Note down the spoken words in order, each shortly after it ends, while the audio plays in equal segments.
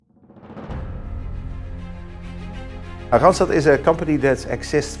Randstad is a company that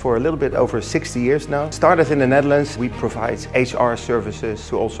exists for a little bit over 60 years now. Started in the Netherlands, we provide HR services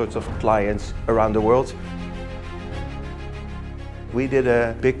to all sorts of clients around the world. We did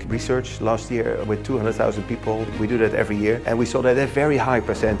a big research last year with 200,000 people. We do that every year, and we saw that a very high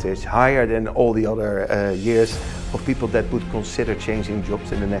percentage, higher than all the other years, of people that would consider changing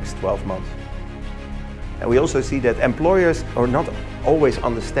jobs in the next 12 months. And we also see that employers are not always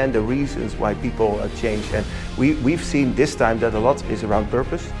understand the reasons why people change. And we've seen this time that a lot is around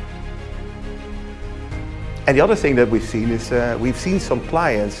purpose. And the other thing that we've seen is we've seen some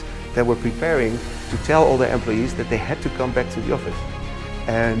clients that were preparing to tell all their employees that they had to come back to the office.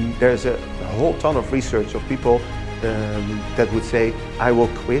 And there's a whole ton of research of people that would say, I will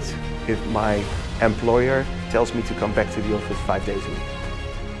quit if my employer tells me to come back to the office 5 days a week.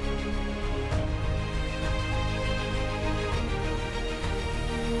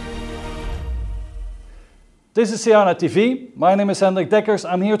 This is Ciana TV. My name is Hendrik Dekkers.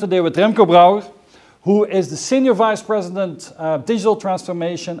 I'm here today with Remco Brouwer, who is the Senior Vice President Digital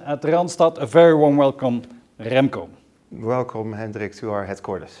Transformation at Randstad. A very warm welcome, Remco. Welcome, Hendrik, to our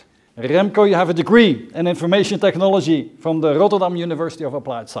headquarters. Remco, you have a degree in Information Technology from the Rotterdam University of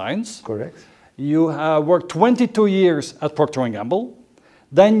Applied Science. Correct. You worked 22 years at Procter & Gamble.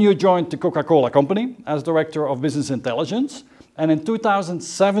 Then you joined the Coca-Cola Company as Director of Business Intelligence. And in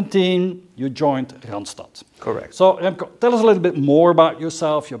 2017, you joined Randstad. Correct. So, Remco, tell us a little bit more about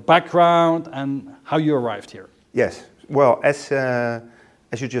yourself, your background, and how you arrived here. Yes. Well, as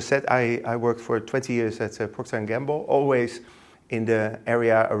you just said, I worked for 20 years at Procter & Gamble, always in the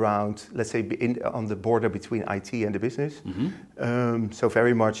area around, let's say, on the border between IT and the business. Mm-hmm. So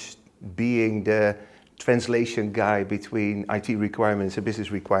very much being the translation guy between IT requirements and business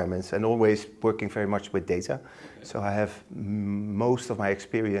requirements, and always working very much with data. Okay. So I have most of my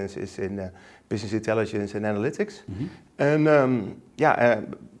experience is in business intelligence and analytics. Mm-hmm.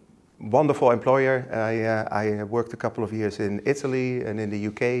 And wonderful employer. I worked a couple of years in Italy and in the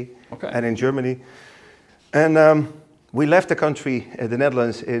UK, okay, and in Germany. And we left the country, the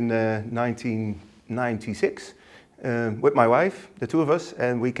Netherlands, in 1996. With my wife, the two of us,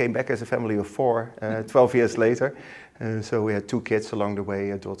 and we came back as a family of four 12 years later. So we had 2 kids along the way,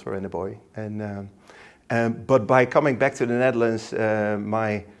 a daughter and a boy. But by coming back to the Netherlands,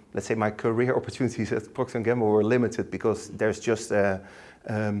 my career opportunities at Procter & Gamble were limited because there's just a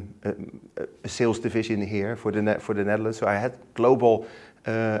sales division here for the Netherlands. So I had global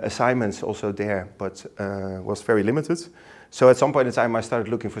assignments also there, but was very limited. So at some point in time, I started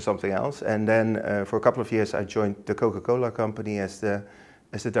looking for something else, and then for a couple of years, I joined the Coca-Cola Company as the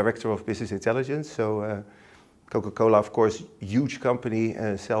Director of Business Intelligence. So Coca-Cola, of course, huge company,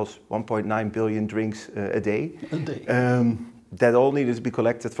 sells 1.9 billion drinks a day. That all needed to be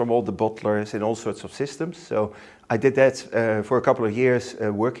collected from all the bottlers in all sorts of systems. So I did that for a couple of years,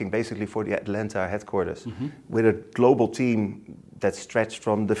 working basically for the Atlanta headquarters, mm-hmm, with a global team that stretched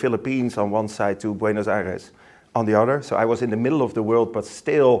from the Philippines on one side to Buenos Aires on the other. So I was in the middle of the world, but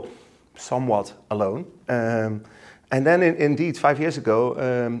still somewhat alone. And then indeed, 5 years ago,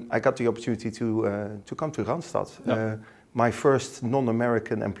 I got the opportunity to come to Randstad. Yep. My first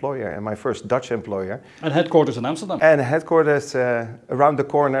non-American employer and my first Dutch employer. And headquarters in Amsterdam. And headquarters around the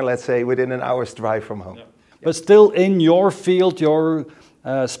corner, let's say, within an hour's drive from home. Yep. But still in your field, your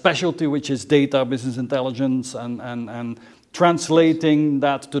specialty, which is data, business intelligence, and translating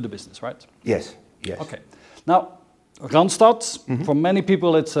that to the business, right? Yes, yes. Okay. Now, Randstad, mm-hmm, for many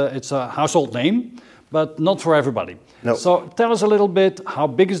people it's a household name, but not for everybody. No. So tell us a little bit, how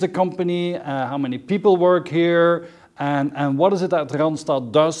big is the company, how many people work here, and what is it that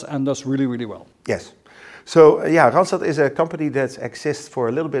Randstad does and does really, really well? Yes. So Randstad is a company that exists for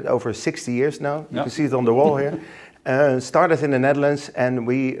a little bit over 60 years now. You can see it on the wall here. Started in the Netherlands, and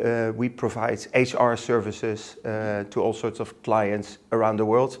we provide HR services to all sorts of clients around the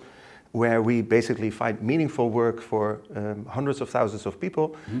world, where we basically find meaningful work for hundreds of thousands of people,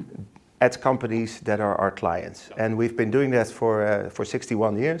 mm-hmm, at companies that are our clients. And we've been doing that for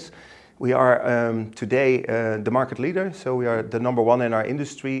 61 years. We are today the market leader, so we are the number one in our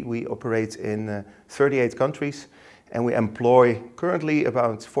industry. We operate in 38 countries, and we employ currently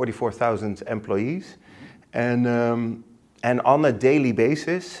about 44,000 employees. Mm-hmm. And on a daily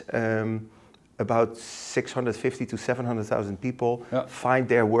basis, about 650 to 700,000 people find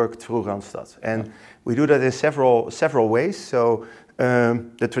their work through Randstad. And we do that in several ways. So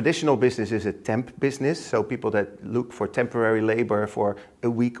the traditional business is a temp business, so people that look for temporary labor for a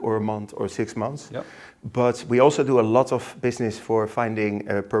week or a month or 6 months. Yep. But we also do a lot of business for finding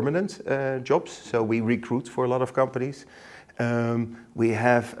permanent jobs, so we recruit for a lot of companies. We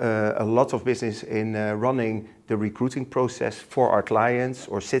have a lot of business in running the recruiting process for our clients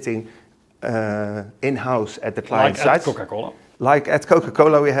or sitting in-house at the client sites. Like at Coca-Cola. Like at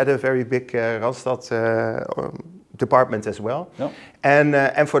Coca-Cola, we had a very big Randstad department as well. Yep.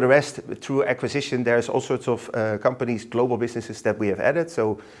 And for the rest, through acquisition, there's all sorts of companies, global businesses that we have added.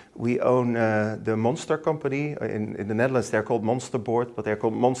 So we own the Monster company. In the Netherlands, they're called Monster Board, but they're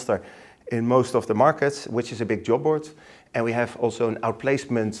called Monster in most of the markets, which is a big job board. And we have also an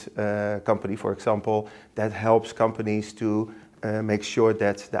outplacement company, for example, that helps companies to make sure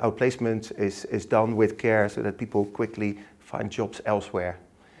that the outplacement is done with care so that people quickly find jobs elsewhere.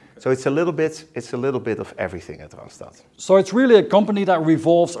 So it's a little bit of everything at Randstad. So it's really a company that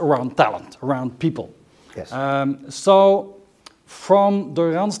revolves around talent, around people. Yes. So from the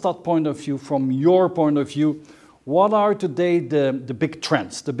Randstad point of view, from your point of view, what are today the big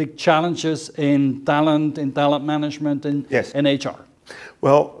trends, the big challenges in talent management, in HR?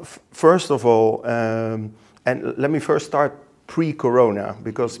 Well, first of all, and let me first start pre-corona,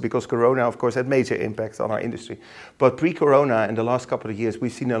 because corona, of course, had major impact on our industry. But pre-corona, in the last couple of years,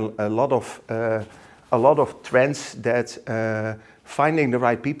 we've seen a lot of trends that finding the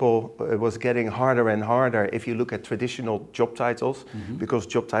right people was getting harder and harder if you look at traditional job titles, because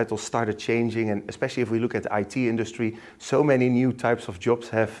job titles started changing, and especially if we look at the IT industry, so many new types of jobs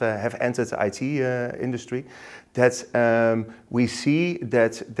have entered the IT industry, that we see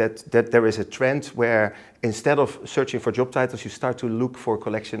that there is a trend where instead of searching for job titles, you start to look for a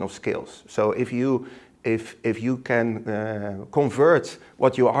collection of skills. So if you can convert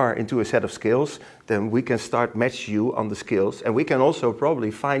what you are into a set of skills, then we can start match you on the skills, and we can also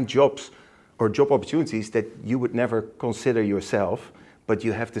probably find jobs or job opportunities that you would never consider yourself, but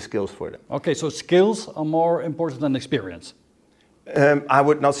you have the skills for them. Okay, so skills are more important than experience. I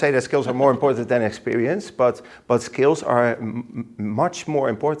would not say that skills are more important than experience, but skills are much more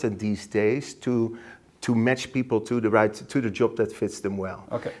important these days to match people to the job that fits them well.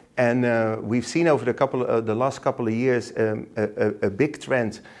 Okay. And we've seen over the last couple of years a big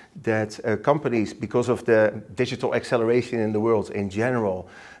trend that companies, because of the digital acceleration in the world in general,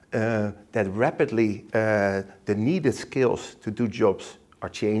 that rapidly the needed skills to do jobs are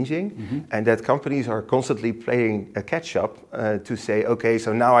changing, and that companies are constantly playing a catch-up to say, okay,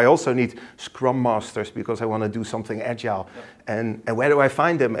 so now I also need Scrum Masters because I want to do something agile. Yep. And where do I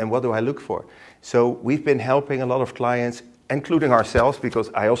find them, and what do I look for? So we've been helping a lot of clients, including ourselves,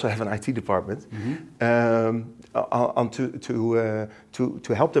 because I also have an IT department,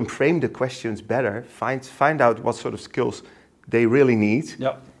 to help them frame the questions better, find out what sort of skills they really need,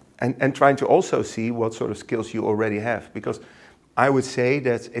 yep. and trying to also see what sort of skills you already have. Because I would say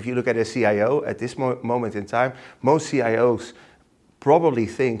that if you look at a CIO at this moment in time, most CIOs probably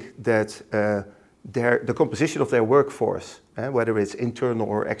think that the composition of their workforce, whether it's internal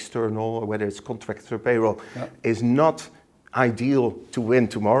or external, or whether it's contractor payroll, is not ideal to win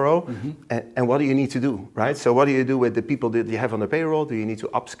tomorrow. And what do you need to do, right? So what do you do with the people that you have on the payroll? Do you need to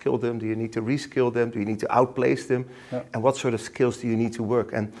upskill them? Do you need to reskill them? Do you need to outplace them? And what sort of skills do you need to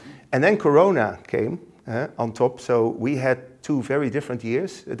work? And then Corona came on top. So we had 2 very different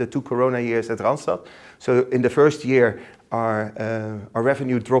years, the 2 Corona years at Randstad. So in the first year, our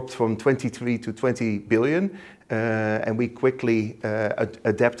revenue dropped from 23 to 20 billion, and we quickly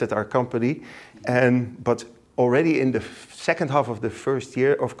adapted our company. But already in the second half of the first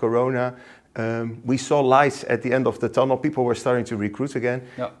year of Corona, we saw lights at the end of the tunnel. People were starting to recruit again.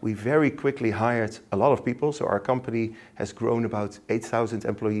 Yep. We very quickly hired a lot of people. So our company has grown about 8,000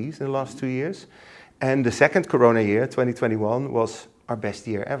 employees in the last 2 years. And the second Corona year, 2021, was our best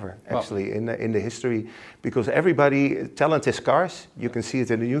year ever, actually, in the history, because talent is scarce. You can see it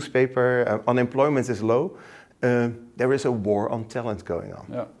in the newspaper. Unemployment is low. There is a war on talent going on.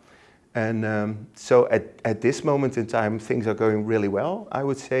 Yeah. And so at this moment in time, things are going really well, I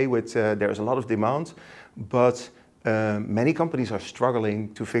would say. There's a lot of demand, but many companies are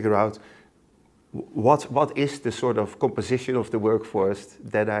struggling to figure out what is the sort of composition of the workforce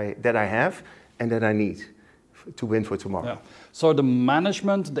that I have and that I need to win for tomorrow. Yeah. So the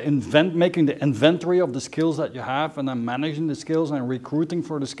management, making the inventory of the skills that you have, and then managing the skills and recruiting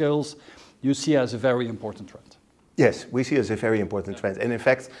for the skills, you see as a very important trend. Yes, we see as a very important trend. And in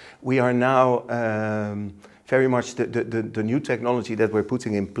fact, we are now very much the new technology that we're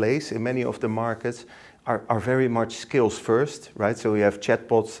putting in place in many of the markets are very much skills first, right? So we have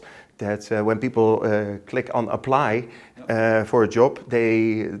chatbots that when people click on apply for a job,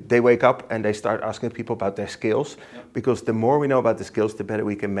 they wake up and they start asking people about their skills, because the more we know about the skills, the better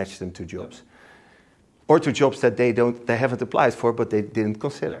we can match them to jobs. Or to jobs that they haven't applied for, but they didn't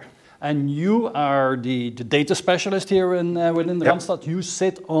consider. And you are the data specialist here within Randstad. You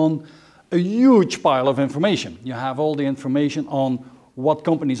sit on a huge pile of information. You have all the information on what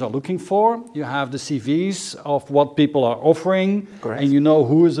companies are looking for. You have the CVs of what people are offering. Correct. And you know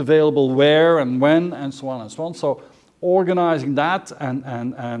who is available where and when and so on and so on. So organizing that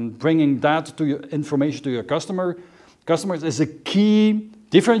and bringing that to your information to your customers is a key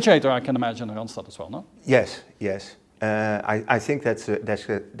differentiator, I can imagine, in Randstad as well, no? Yes. I think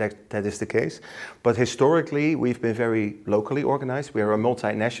that is the case. But historically, we've been very locally organized. We are a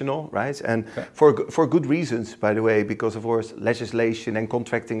multinational, right? And for good reasons, by the way, because of course legislation and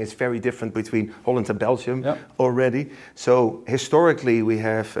contracting is very different between Holland and Belgium already. So historically, we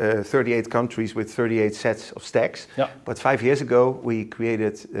have 38 countries with 38 sets of stacks. But 5 years ago, we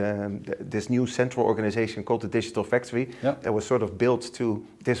created this new central organization called the Digital Factory that was sort of built to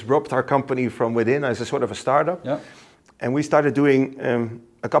disrupt our company from within as a sort of a startup. And we started doing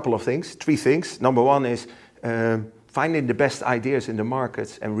a couple of things, 3 things. Number one is finding the best ideas in the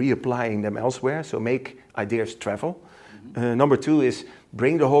markets and reapplying them elsewhere, so make ideas travel. Number 2 is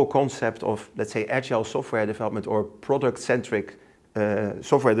bring the whole concept of, let's say, agile software development or product-centric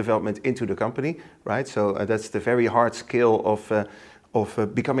software development into the company, right? So that's the very hard skill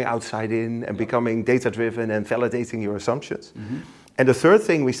of becoming outside in and becoming data-driven and validating your assumptions. And the third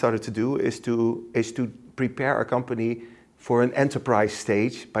thing we started to do is to prepare our company for an enterprise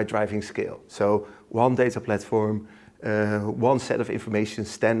stage by driving scale. So one data platform, one set of information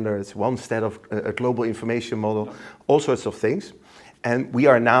standards, one set of a global information model, all sorts of things. And we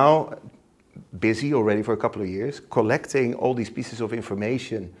are now busy already for a couple of years collecting all these pieces of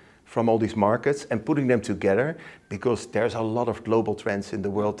information from all these markets and putting them together, because there's a lot of global trends in the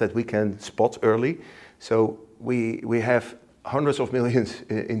world that we can spot early. So we have hundreds of millions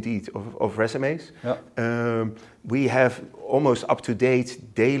indeed of resumes. We have almost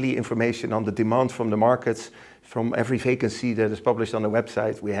up-to-date daily information on the demand from the markets, from every vacancy that is published on the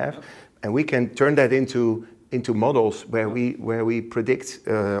website we have. And we can turn that into models where we predict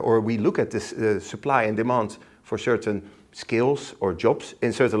or we look at this supply and demand for certain skills or jobs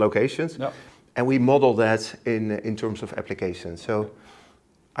in certain locations. And we model that in terms of applications. So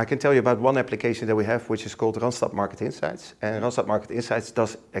I can tell you about one application that we have, which is called Randstad Market Insights. And Randstad Market Insights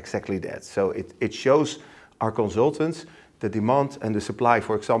does exactly that. So it shows our consultants the demand and the supply,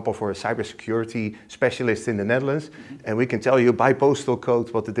 for example, for a cybersecurity specialist in the Netherlands. And we can tell you by postal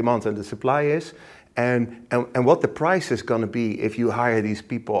code what the demand and the supply is, and what the price is going to be if you hire these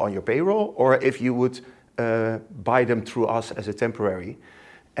people on your payroll, or if you would buy them through us as a temporary.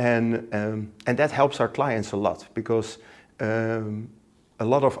 And that helps our clients a lot, because a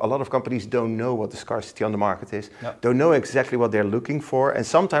lot of companies don't know what the scarcity on the market is, don't know exactly what they're looking for, and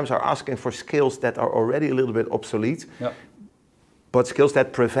sometimes are asking for skills that are already a little bit obsolete, but skills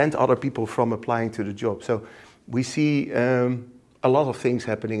that prevent other people from applying to the job. So we see a lot of things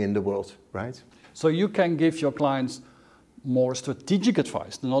happening in the world, right? So you can give your clients more strategic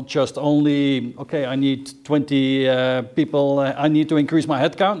advice, not just only, okay, I need 20 people, I need to increase my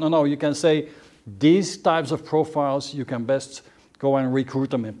headcount. No, you can say these types of profiles, you can best go and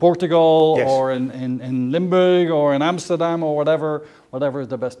recruit them in Portugal or in Limburg or in Amsterdam or whatever is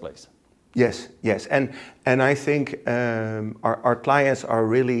the best place. Yes, and I think our clients are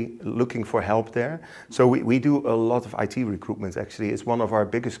really looking for help there. So we do a lot of IT recruitment. Actually, it's one of our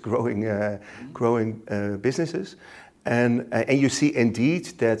biggest growing businesses, and you see indeed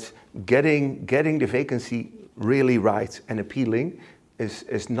that getting the vacancy really right and appealing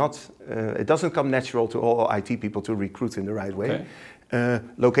is not. It doesn't come natural to all IT people to recruit in the right way. Okay.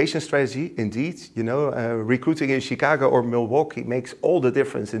 Location strategy, indeed, recruiting in Chicago or Milwaukee makes all the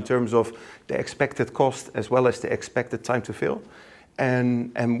difference in terms of the expected cost as well as the expected time to fill,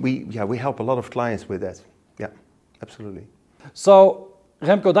 and we help a lot of clients with that. Yeah, absolutely. So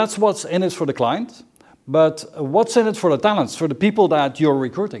Remco, that's what's in it for the client, but what's in it for the talents, for the people that you're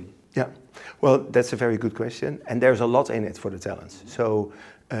recruiting? Yeah, well, that's a very good question, and there's a lot in it for the talents. So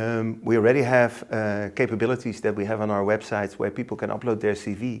we already have capabilities that we have on our websites where people can upload their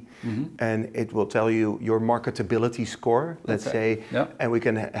CV, and it will tell you your marketability score, let's say, and we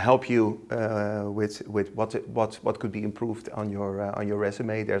can help you with what could be improved on your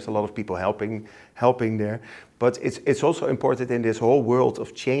resume. There's a lot of people helping there, but it's also important in this whole world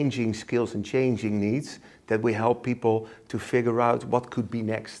of changing skills and changing needs that we help people to figure out what could be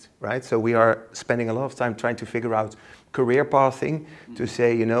next, right? So we are spending a lot of time trying to figure out career pathing, to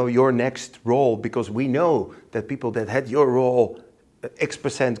say, your next role, because we know that people that had your role,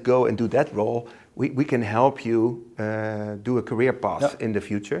 X% go and do that role, we can help you do a career path in the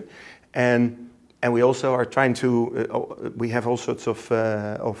future. And And we also are trying to, we have all sorts of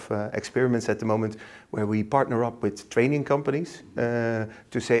experiments at the moment where we partner up with training companies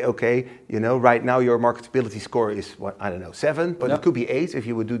to say, okay, you know, right now your marketability score is, what, I don't know, 7, but it could be 8 if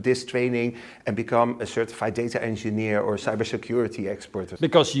you would do this training and become a certified data engineer or cybersecurity expert.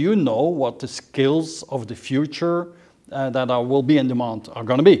 Because you know what the skills of the future that will be in demand are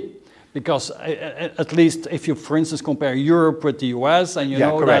going to be. Because at least if you, for instance, compare Europe with the US, and you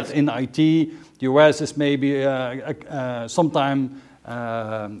know correct. That in IT, the US is maybe sometime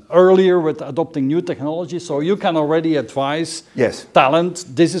earlier with adopting new technology, so you can already advise talent,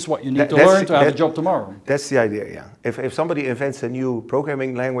 this is what you need to learn to have a job tomorrow. That's the idea, yeah. If somebody invents a new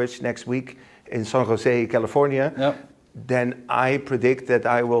programming language next week in San Jose, California, then I predict that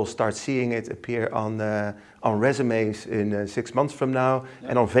I will start seeing it appear on resumes in 6 months from now,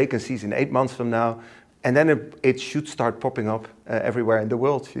 and on vacancies in 8 months from now. And then it should start popping up everywhere in the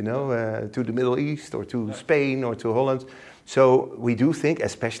world, you know, to the Middle East or to Spain or to Holland. So we do think,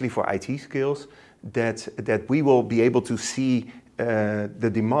 especially for IT skills, that we will be able to see the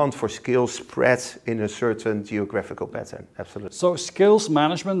demand for skills spread in a certain geographical pattern. Absolutely. So skills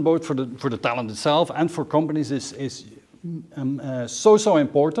management, both for the talent itself and for companies, is so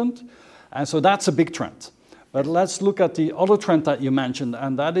important. And so that's a big trend. But let's look at the other trend that you mentioned,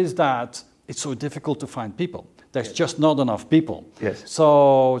 and that is that it's so difficult to find people. There's just not enough people. Yes.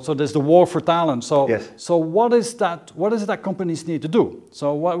 So there's the war for talent. So what is that companies need to do?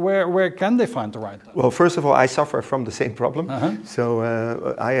 So where can they find the right talent? Well, first of all, I suffer from the same problem.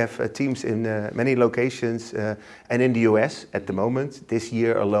 So I have teams in many locations, and in the US at the moment. This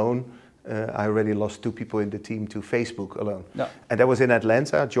year alone, I already lost 2 people in the team to Facebook alone. And that was in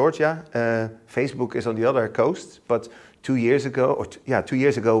Atlanta, Georgia. Facebook is on the other coast, but 2 years ago, 2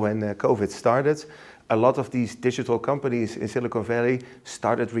 years ago when COVID started, a lot of these digital companies in Silicon Valley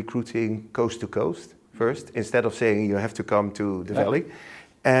started recruiting coast to coast first, instead of saying you have to come to the valley.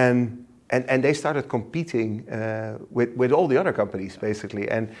 And they started competing with all the other companies, basically.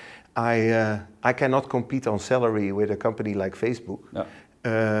 And I cannot compete on salary with a company like Facebook.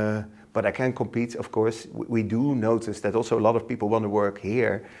 But I can compete, of course. We do notice that also a lot of people want to work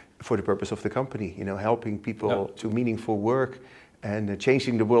here for the purpose of the company, you know, helping people to meaningful work, and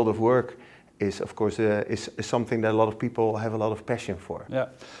changing the world of work is, of course, is something that a lot of people have a lot of passion for. Yeah.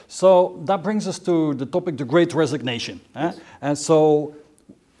 So that brings us to the topic, the Great Resignation. Yes. And so,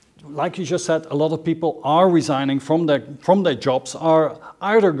 like you just said, a lot of people are resigning from their jobs, are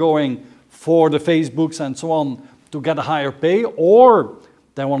either going for the Facebooks and so on to get a higher pay, or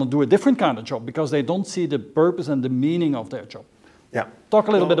they want to do a different kind of job because they don't see the purpose and the meaning of their job. Yeah. Talk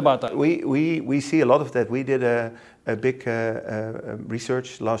a little bit about that. We see a lot of that. We did a big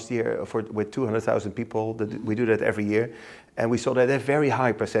research last year with 200,000 people. We do that every year. And we saw that a very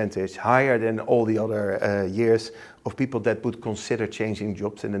high percentage, higher than all the other years, of people that would consider changing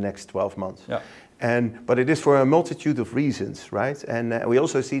jobs in the next 12 months. Yeah. But it is for a multitude of reasons, right? And we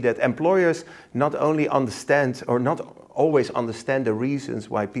also see that employers not only understand, or not always understand, the reasons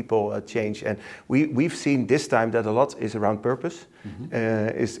why people change. And we've seen this time that a lot is around purpose.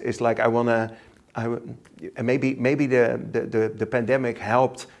 It's like maybe the pandemic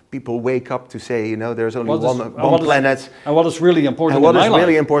helped people wake up to say, you know, there's only one planet. And what is really important in my life. And what is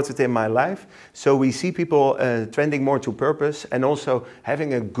really important in my life. So we see people trending more to purpose, and also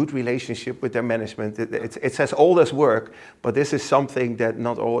having a good relationship with their management. It's as old as work, but this is something that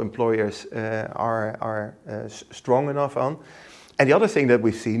not all employers are strong enough on. And the other thing that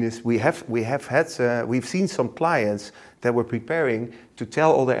we've seen is we've seen some clients that were preparing to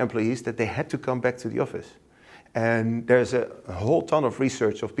tell all their employees that they had to come back to the office. And there's a whole ton of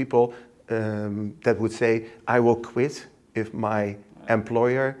research of people that would say, I will quit if my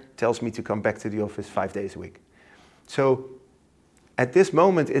employer tells me to come back to the office 5 days a week. So at this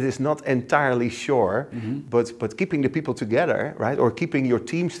moment, it is not entirely sure, but keeping the people together, right, or keeping your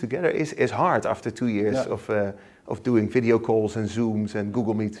teams together is hard after 2 years of doing video calls and Zooms and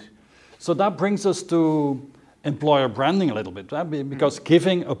Google Meets. So that brings us to employer branding a little bit, right? Because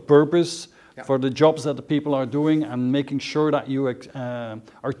giving a purpose for the jobs that the people are doing, and making sure that you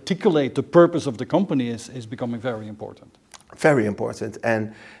articulate the purpose of the company is becoming very important. Very important.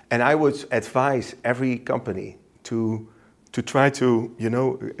 And I would advise every company to try to, you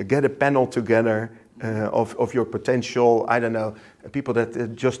know, get a panel together of your potential, I don't know, people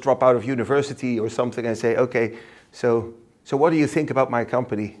that just drop out of university or something, and say, okay, so what do you think about my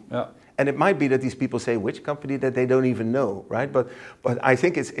company? Yeah. And it might be that these people say which company that they don't even know, right? But I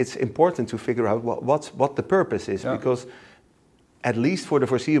think it's important to figure out what the purpose is, because at least for the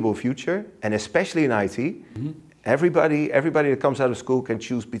foreseeable future, and especially in IT, everybody that comes out of school can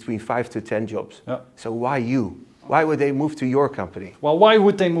choose between 5 to 10 jobs. Yeah. So why you? Why would they move to your company? Well, why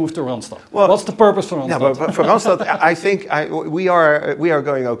would they move to Randstad? Well, what's the purpose for Randstad? Yeah, but for Randstad, I think we are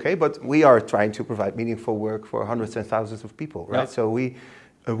going okay, but we are trying to provide meaningful work for hundreds and thousands of people, right? Yeah. So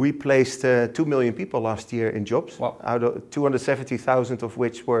we placed 2 million people last year in jobs, wow. Out of 270,000 of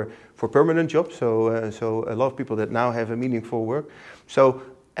which were for permanent jobs. So a lot of people that now have a meaningful work. So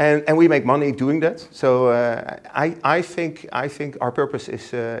and we make money doing that. So I think our purpose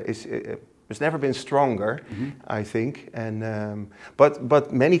is it's never been stronger, I think. And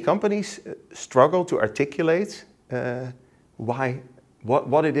but many companies struggle to articulate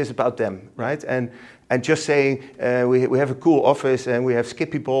what it is about them, right? And just saying we have a cool office and we have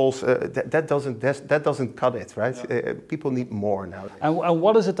skippy balls, that doesn't cut it, right? Yeah. People need more now. And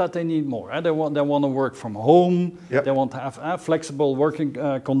what is it that they need more? They want to work from home. Yep. They want to have flexible working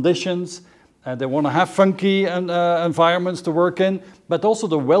conditions. They want to have funky environments to work in, but also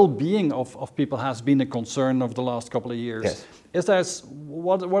the well-being of people has been a concern over the last couple of years. Yes.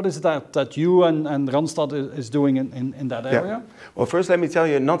 What is that you and Randstad is doing in that area? Yeah. Well, first let me tell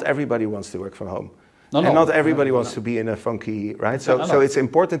you, not everybody wants to work from home. And not everybody wants to be in a funky, right? So it's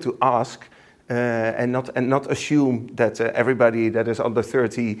important to ask and not assume that everybody that is under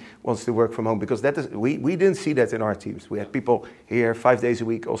 30 wants to work from home, because we didn't see that in our teams. We had people here 5 days a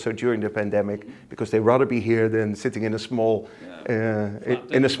week also during the pandemic because they'd rather be here than sitting in a small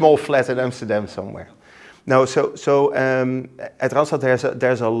flat in Amsterdam somewhere. No, so at Randstad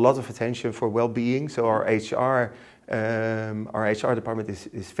there's a lot of attention for well-being. So our HR department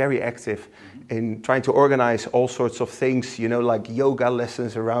is very active in trying to organize all sorts of things, like yoga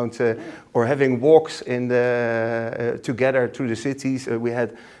lessons around, or having walks together through the cities. We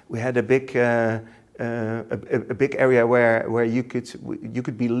had a big area where you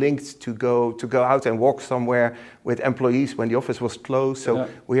could be linked to go out and walk somewhere with employees when the office was closed. So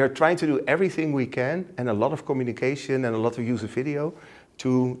we are trying to do everything we can, and a lot of communication and a lot of use of video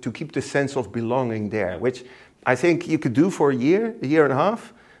to keep the sense of belonging there, which I think you could do for a year and a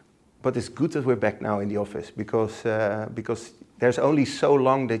half, but it's good that we're back now in the office because there's only so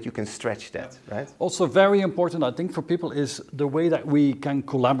long that you can stretch that, right? Also very important, I think, for people is the way that we can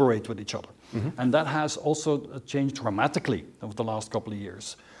collaborate with each other. And that has also changed dramatically over the last couple of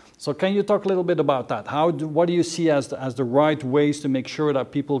years. So can you talk a little bit about that? What do you see as the right ways to make sure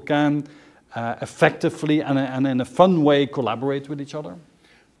that people can effectively and in a fun way collaborate with each other?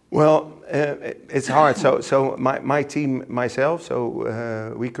 Well, it's hard. So my team, myself,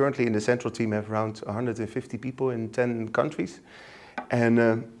 we currently in the central team have around 150 people in 10 countries.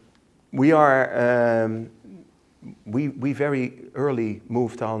 And we very early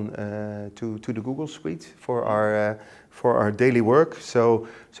moved on to the Google Suite for our daily work. So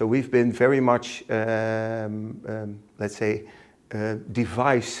we've been very much, let's say,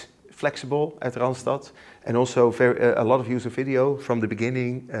 device flexible at Randstad, and also a lot of use of video from the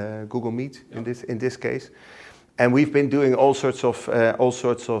beginning, Google Meet in this case. And we've been doing all sorts of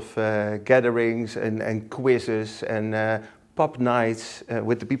gatherings and quizzes and pub nights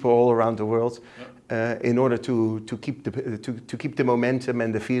with the people all around the world. In order to keep the momentum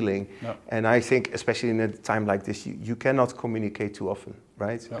and the feeling. And I think, especially in a time like this, you cannot communicate too often,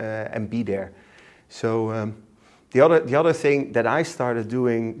 right? And be there. So the other thing that I started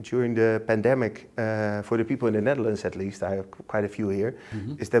doing during the pandemic, for the people in the Netherlands at least, I have quite a few here,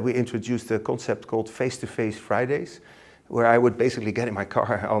 is that we introduced a concept called face-to-face Fridays, where I would basically get in my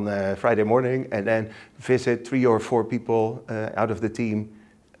car on a Friday morning and then visit 3 or 4 people out of the team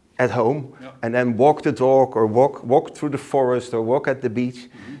at home, and then walk the dog or walk through the forest or walk at the beach.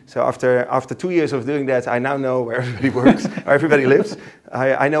 So after 2 years of doing that, I now know where everybody works, where everybody lives.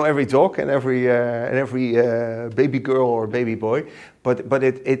 I know every dog and every baby girl or baby boy. But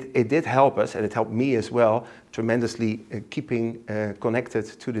it did help us, and it helped me as well tremendously, keeping connected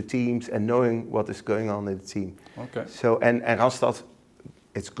to the teams and knowing what is going on in the team. Okay. So and Randstad,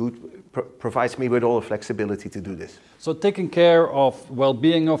 it's good, provides me with all the flexibility to do this. So taking care of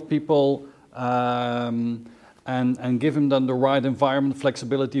well-being of people and giving them the right environment,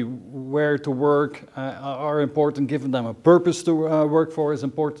 flexibility, where to work are important. Giving them a purpose to work for is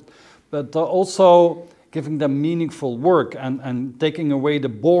important. But also giving them meaningful work and taking away the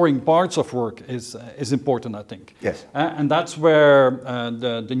boring parts of work is important, I think. Yes. And that's where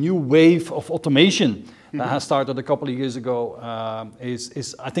the new wave of automation that has started a couple of years ago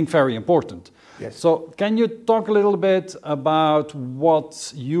is I think, very important. Yes. So can you talk a little bit about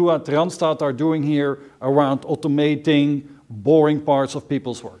what you at Randstad are doing here around automating boring parts of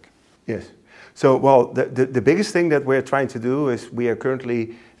people's work? Yes. So, well, the biggest thing that we're trying to do is we are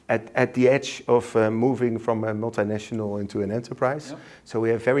currently at the edge of moving from a multinational into an enterprise. Yep. So we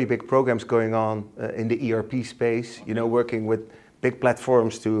have very big programs going on in the ERP space, you know, working with big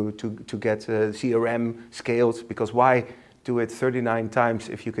platforms to get CRM scaled, because why do it 39 times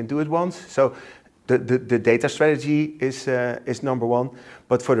if you can do it once? So the data strategy is number one,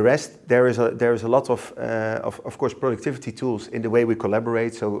 but for the rest, there is a lot of course productivity tools in the way we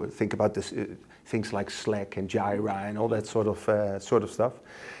collaborate. So think about this, things like Slack and Jira and all that sort of stuff.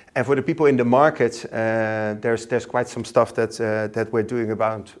 And for the people in the market, there's quite some stuff that we're doing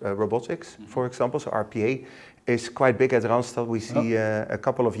about robotics, for example. So RPA is quite big at Randstad. We see a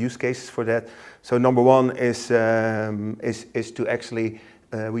couple of use cases for that. So number one is to actually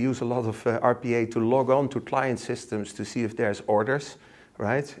we use a lot of RPA to log on to client systems to see if there's orders,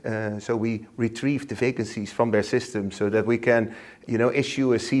 right? So we retrieve the vacancies from their system so that we can, you know,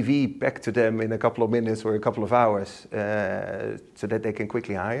 issue a CV back to them in a couple of minutes or a couple of hours, so that they can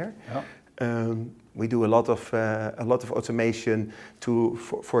quickly hire. Yeah. We do a lot of automation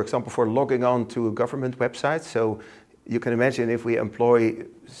for example, for logging on to government websites. So you can imagine if we employ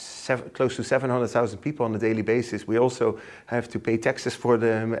close to 700,000 people on a daily basis, we also have to pay taxes for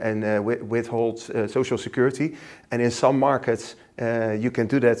them and withhold social security. And in some markets, you can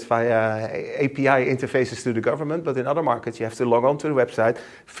do that via API interfaces to the government, but in other markets, you have to log on to the website,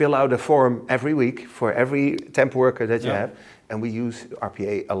 fill out a form every week for every temp worker that you have. And we use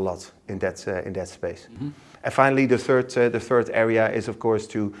RPA a lot in that space. Mm-hmm. And finally, the third area is, of course,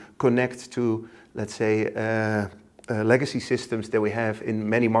 to connect to, let's say, legacy systems that we have in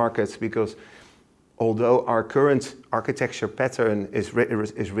many markets, because although our current architecture pattern is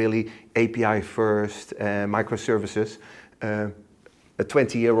really API first, microservices, a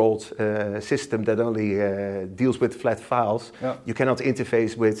 20-year-old system that only deals with flat files, you cannot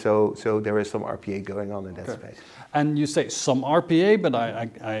interface with, so there is some RPA going on in that space. And you say some RPA, but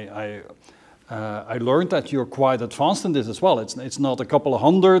I learned that you're quite advanced in this as well. It's not a couple of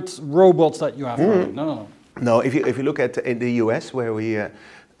hundred robots that you have running. No. No, if you look at in the US, where we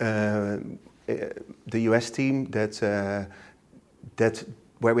the US team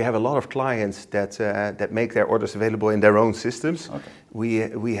where we have a lot of clients that make their orders available in their own systems. Okay.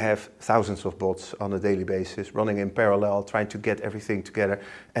 We have thousands of bots on a daily basis running in parallel, trying to get everything together,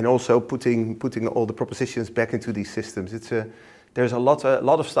 and also putting all the propositions back into these systems. There's a lot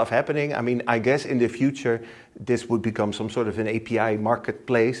of stuff happening. I mean, I guess in the future this would become some sort of an API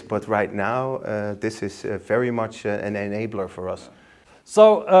marketplace, but right now this is very much an enabler for us.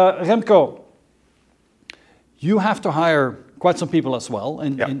 So Remco, you have to hire quite some people as well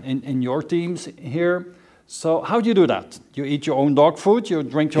in your teams here. So how do you do that? You eat your own dog food? You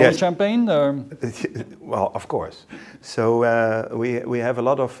drink your own champagne? Well, of course. So we have a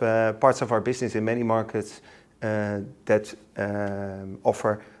lot of parts of our business in many markets that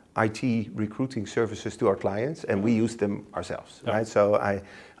offer IT recruiting services to our clients, and we use them ourselves, right? So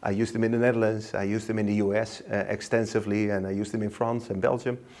I use them in the Netherlands, I use them in the US extensively, and I use them in France and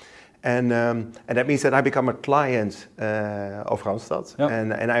Belgium. And that means that I become a client of Randstad,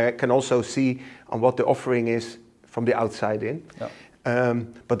 and I can also see on what the offering is from the outside in.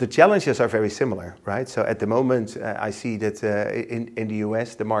 But the challenges are very similar, right? So at the moment, I see that in the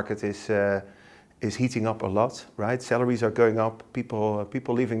US, the market is heating up a lot, right? Salaries are going up,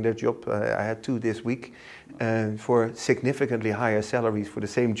 people leaving their job. I had 2 this week for significantly higher salaries for the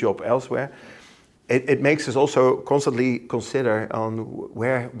same job elsewhere. It makes us also constantly consider on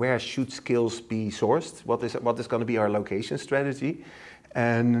where should skills be sourced, what is going to be our location strategy,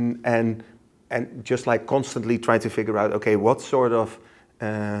 and just like constantly trying to figure out, okay, what sort of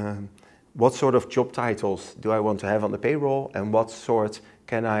job titles do I want to have on the payroll, and what sort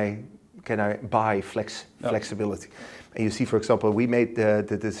can I buy flexibility. And you see, for example, we made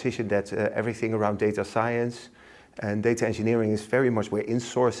the decision that everything around data science and data engineering is very much, we're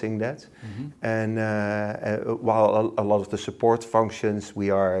insourcing that. Mm-hmm. And while a lot of the support functions we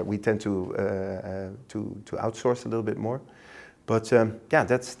tend to outsource a little bit more. But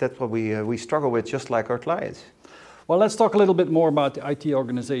that's what we struggle with, just like our clients. Well, let's talk a little bit more about the IT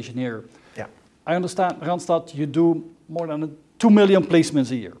organization here. Yeah, I understand, Randstad, you do more than 2 million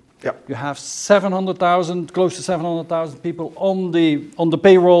placements a year. Yeah. You have 700,000, close to 700,000 people on the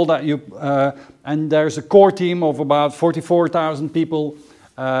payroll that you, and there's a core team of about 44,000 people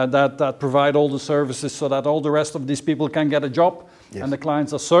that provide all the services so that all the rest of these people can get a job, and the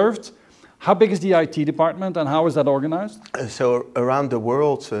clients are served. How big is the IT department, and how is that organized? So around the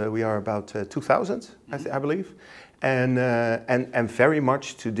world, we are about 2,000, I believe, and very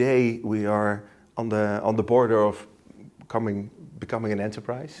much today we are on the border of becoming an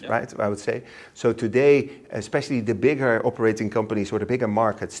enterprise, right? I would say. So today, especially the bigger operating companies or the bigger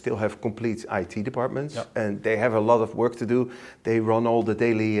markets still have complete IT departments, and they have a lot of work to do. They run all the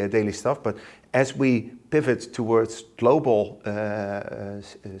daily stuff. But as we pivot towards global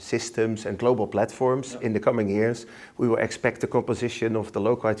systems and global platforms in the coming years, we will expect the composition of the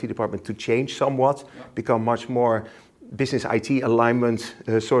local IT department to change somewhat, become much more business IT alignment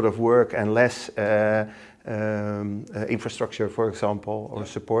sort of work and less infrastructure, for example, or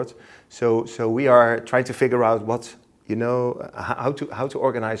support. So we are trying to figure out how to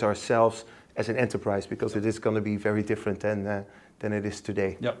organize ourselves as an enterprise, because it is going to be very different than it is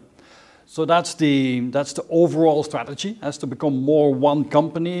today. Yeah. So that's the overall strategy, has to become more one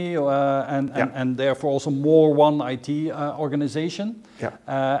company and therefore also more one IT organization. Yeah.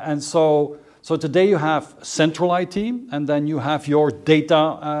 And so today you have central IT, and then you have your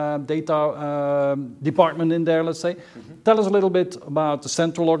data department in there, let's say. Mm-hmm. Tell us a little bit about the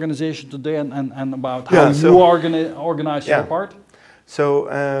central organization today and about how you organize your part. So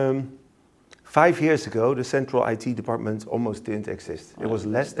 5 years ago, the central IT department almost didn't exist. It was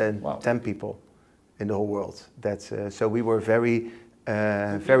less than 10 people in the whole world. So we were very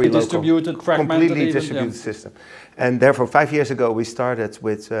distributed, local, fragmented, completely distributed system. And therefore, 5 years ago, we started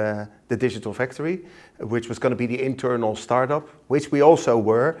with the Digital Factory, which was going to be the internal startup, which we also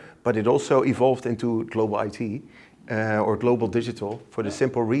were, but it also evolved into global IT or global digital for the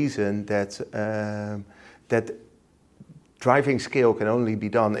simple reason that driving scale can only be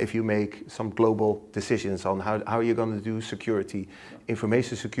done if you make some global decisions on how you're going to do security,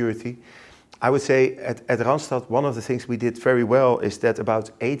 information security. I would say at Randstad, one of the things we did very well is that about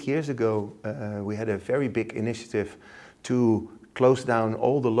 8 years ago, we had a very big initiative to close down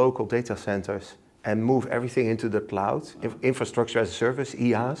all the local data centers and move everything into the cloud, infrastructure as a service,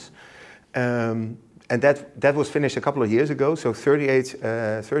 IaaS. And that was finished a couple of years ago. So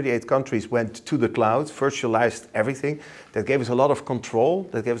 38 countries went to the cloud, virtualized everything. That gave us a lot of control,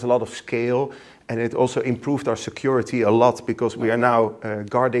 that gave us a lot of scale, and it also improved our security a lot, because we are now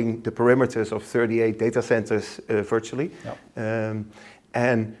guarding the perimeters of 38 data centers virtually. Yep.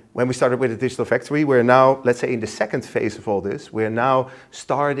 And when we started with the Digital Factory, we're now, let's say, in the second phase of all this. We're now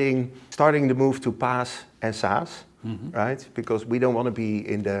starting the move to PaaS and SaaS. Mm-hmm. Right? Because we don't want to be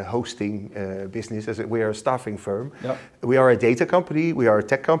in the hosting business, as we are a staffing firm. Yep. We are a data company, we are a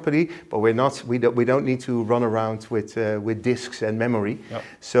tech company, but we don't need to run around with disks and memory. Yep.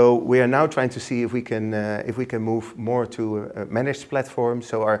 So we are now trying to see if we can move more to a managed platform.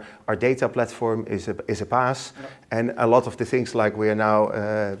 So our data platform is a PaaS, yep. And a lot of the things, like we are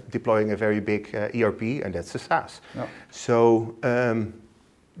now deploying a very big ERP, and that's a SaaS. Yep. So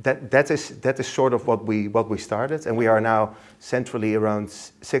that is sort of what we started, and we are now centrally around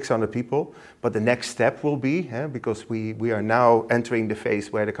 600 people. But the next step will be, because we are now entering the phase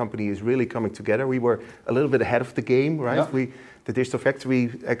where the company is really coming together. We were a little bit ahead of the game, right? Yeah. The Digital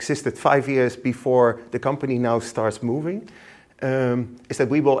Factory existed 5 years before the company now starts moving. Is that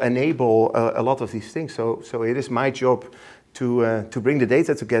we will enable a lot of these things. So it is my job to bring the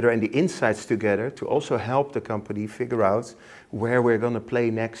data together and the insights together to also help the company figure out where we're going to play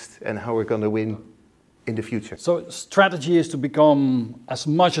next and how we're going to win in the future. So strategy is to become as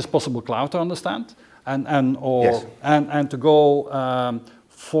much as possible cloud, to understand, and to go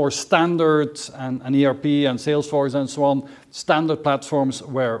for standards and ERP and Salesforce and so on, standard platforms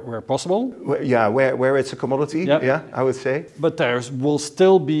where possible. Where it's a commodity, I would say. But there will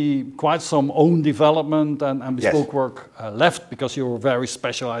still be quite some own development and bespoke work left, because you're a very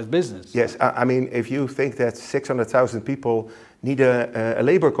specialized business. Yes, I mean, if you think that 600,000 people need a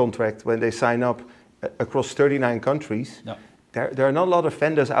labor contract when they sign up across 39 countries, there are not a lot of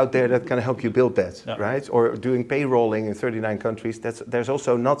vendors out there that can help you build that, right? Or doing payrolling in 39 countries. There's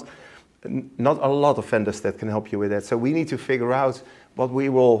also not a lot of vendors that can help you with that. So we need to figure out what we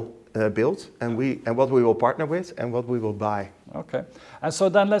will build and what we will partner with and what we will buy. Okay, and so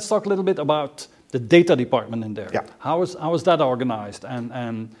then let's talk a little bit about the data department in there. Yeah. How is that organized?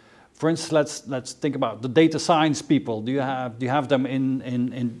 And for instance, let's think about the data science people. Do you have them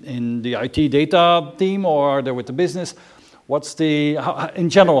in the IT data team, or are they with the business? In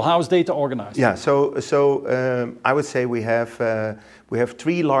general, how is data organized? Yeah, so I would say we have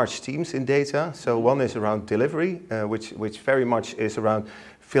 3 large teams in data. So one is around delivery, which very much is around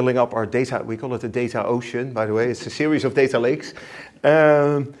filling up our data. We call it the data ocean, by the way. It's a series of data lakes.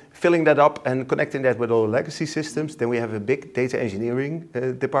 Filling that up and connecting that with all the legacy systems. Then we have a big data engineering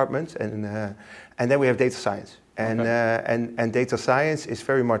department, and then we have data science. And data science is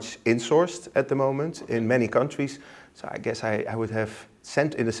very much insourced at the moment in many countries. So I guess I would have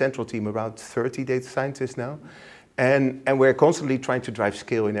sent in the central team around 30 data scientists now. And we're constantly trying to drive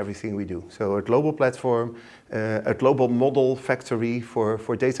scale in everything we do. So a global platform, a global model factory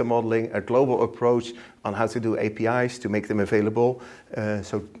for data modeling, a global approach on how to do APIs to make them available.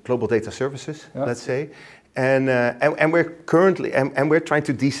 So global data services, let's say. And we're currently, and we're trying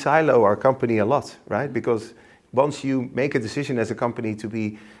to de-silo our company a lot, right? Because once you make a decision as a company to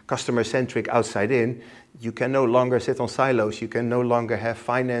be customer-centric outside in, you can no longer sit on silos. You can no longer have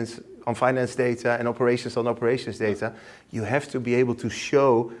finance on finance data and operations on operations data. You have to be able to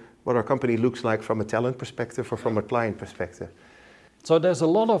show what our company looks like from a talent perspective or from a client perspective. So there's a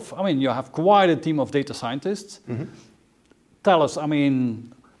lot of, I mean, you have quite a team of data scientists. Mm-hmm. Tell us, I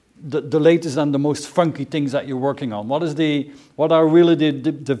mean, the latest and the most funky things that you're working on. What are really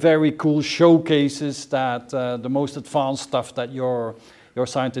the very cool showcases that the most advanced stuff that your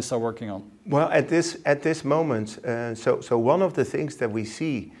scientists are working on? Well, at this moment, so one of the things that we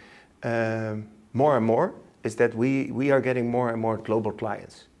see more and more is that we are getting more and more global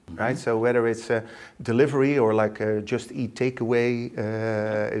clients, mm-hmm. right? So whether it's delivery or like Just Eat Takeaway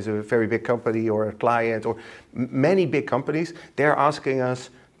is a very big company, or a client, or many big companies, they're asking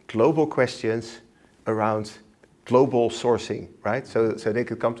us global questions around global sourcing, right? So they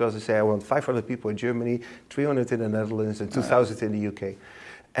could come to us and say, I want 500 people in Germany, 300 in the Netherlands, and 2,000 in the UK.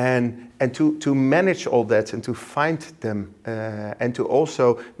 And to manage all that and to find them and to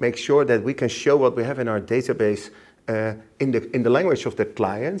also make sure that we can show what we have in our database in the language of the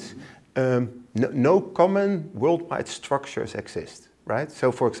clients, no common worldwide structures exist, right?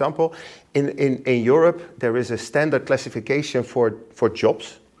 So for example, in Europe, there is a standard classification for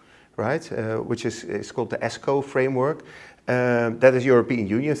jobs, right? Which is called the ESCO framework. That is a European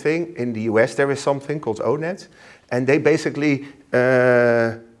Union thing. In the US, there is something called ONET. And they basically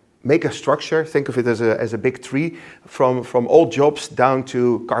make a structure, think of it as a big tree, from all jobs down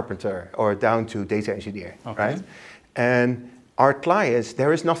to carpenter or down to data engineer, okay. right? And our clients,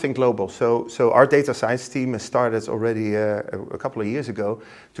 there is nothing global. So our data science team has started already a couple of years ago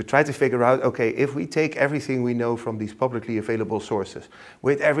to try to figure out, okay, if we take everything we know from these publicly available sources,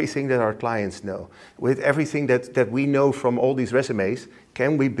 with everything that our clients know, with everything that we know from all these resumes,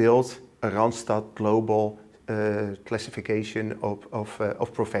 can we build a Randstad global classification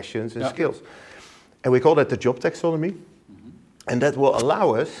of professions and skills? And we call that the job taxonomy. Mm-hmm. And that will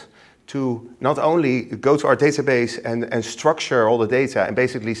allow us to not only go to our database and structure all the data and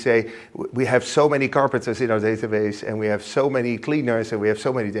basically say, we have so many carpenters in our database and we have so many cleaners and we have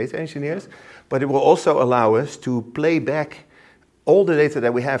so many data engineers, but it will also allow us to play back all the data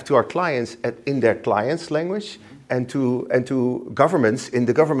that we have to our clients in their clients' language, mm-hmm. and to governments in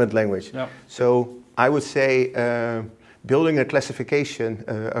the government language. Yep. So I would say building a classification,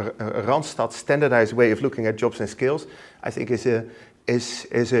 a Randstad standardized way of looking at jobs and skills, I think is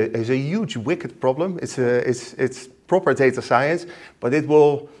a huge wicked problem. It's proper data science, but it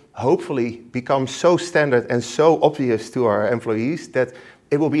will hopefully become so standard and so obvious to our employees that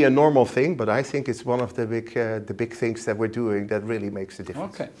it will be a normal thing. But I think it's one of the big things that we're doing that really makes a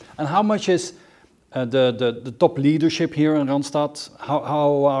difference. Okay, and how much is the top leadership here in Randstad,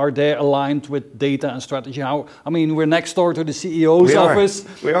 how are they aligned with data and strategy? We're next door to the CEO's office.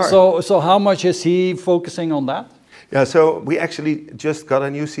 We are. So how much is he focusing on that? Yeah, so we actually just got a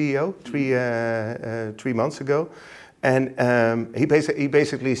new CEO 3 months ago, and he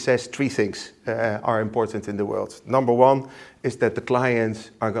basically says 3 things are important in the world. Number 1 is that the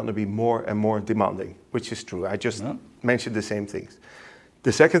clients are going to be more and more demanding, which is true. I just mentioned the same things.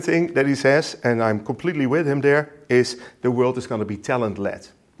 The second thing that he says, and I'm completely with him there, is the world is going to be talent-led.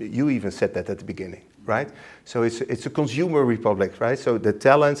 You even said that at the beginning, right? So it's a consumer republic, right? So the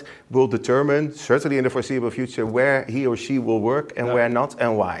talent will determine, certainly in the foreseeable future, where he or she will work and where not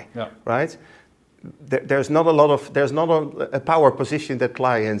and why, right? There's not a power position that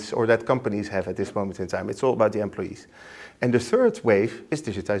clients or that companies have at this moment in time. It's all about the employees. And the third wave is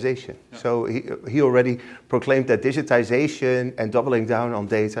digitization. Yeah. So he already proclaimed that digitization and doubling down on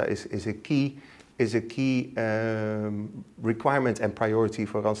data is a key requirement and priority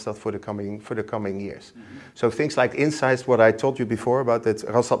for Randstad for the coming years. Mm-hmm. So things like insights, what I told you before about that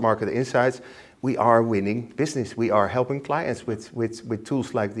Randstad Market Insights, we are winning business. We are helping clients with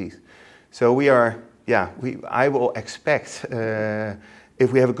tools like these. So I will expect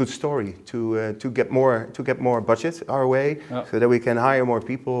if we have a good story to get more budget our way, so that we can hire more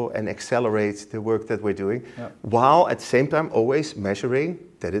people and accelerate the work that we're doing, while at the same time always measuring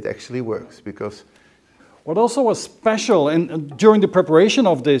that it actually works. Because what also was special, and during the preparation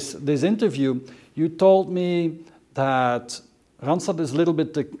of this interview, you told me that Randstad is a little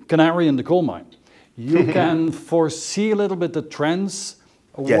bit the canary in the coal mine. You can foresee a little bit the trends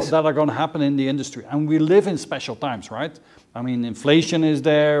that are going to happen in the industry. And we live in special times, right? I mean, inflation is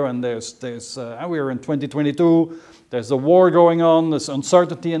there, and we're in 2022. There's a war going on. There's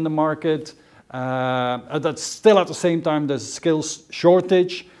uncertainty in the market. That's still at the same time there's a skills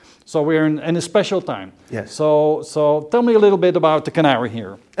shortage. So we're in a special time. Yes. So tell me a little bit about the Canary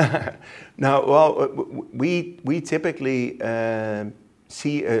here. Now, well, we typically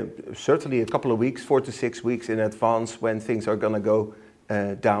see certainly a couple of weeks, 4 to 6 weeks in advance when things are going to go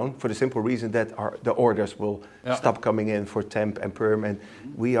down, for the simple reason that the orders will stop coming in for temp and perm, and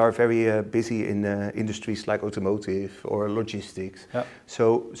we are very busy in industries like automotive or logistics.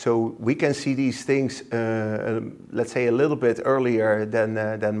 So we can see these things, let's say, a little bit earlier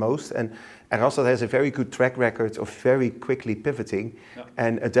than most, and also has a very good track record of very quickly pivoting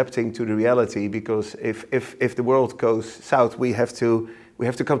and adapting to the reality. Because if the world goes south, we have to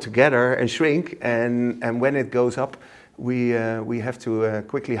come together and shrink, and when it goes up, we have to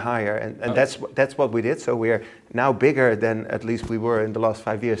quickly hire, and that's what we did. So we are now bigger than at least we were in the last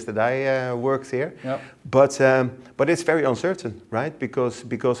 5 years that I worked here. But it's very uncertain, right?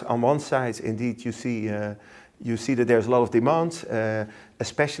 Because on one side, indeed, you see that there's a lot of demand,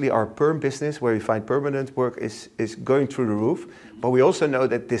 especially our perm business, where we find permanent work is going through the roof. But we also know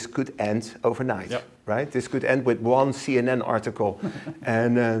that this could end overnight, right? This could end with one CNN article,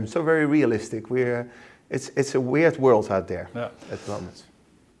 and so very realistic. It's a weird world out there at the moment.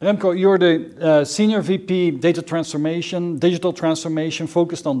 Remco, you're the Senior VP Digital Transformation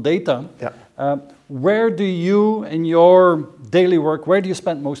focused on data. Where do you, in your daily work, where do you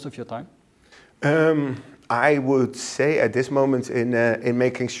spend most of your time? I would say at this moment in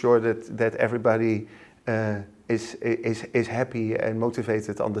making sure that everybody is happy and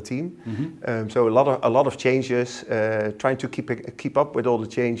motivated on the team. So a lot of changes, trying to keep up with all the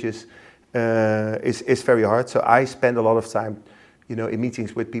changes. Is very hard. So I spend a lot of time, in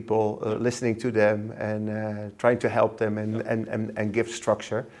meetings with people, listening to them and trying to help them and give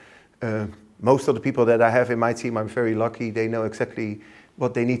structure. Most of the people that I have in my team, I'm very lucky. They know exactly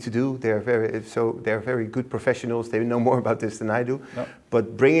what they need to do. They're very good professionals. They know more about this than I do.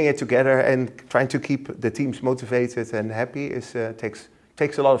 But bringing it together and trying to keep the teams motivated and happy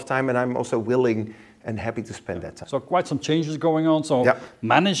takes a lot of time, and I'm also willing and happy to spend that time. So quite some changes going on. So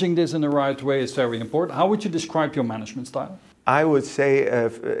managing this in the right way is very important. How would you describe your management style? I would say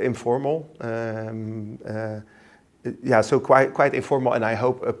informal. So quite informal, and I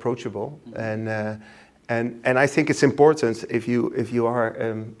hope approachable. And I think it's important if you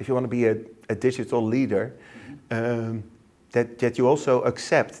want to be a digital leader, that you also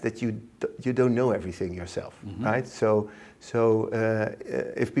accept that you don't know everything yourself, right? So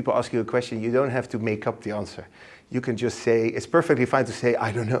if people ask you a question, you don't have to make up the answer. You can just say, it's perfectly fine to say,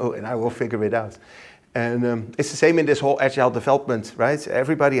 I don't know, and I will figure it out. And it's the same in this whole agile development, right?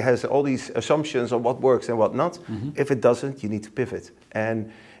 Everybody has all these assumptions on what works and what not. If it doesn't, you need to pivot.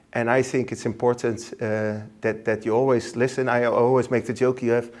 And I think it's important that you always listen. I always make the joke,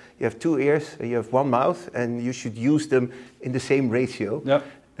 you have 2 ears, you have 1 mouth, and you should use them in the same ratio.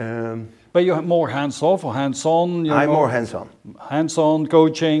 But you're more hands-off or hands-on? I'm more hands-on. Hands-on,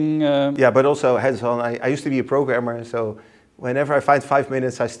 coaching? But also hands-on. I used to be a programmer, so whenever I find 5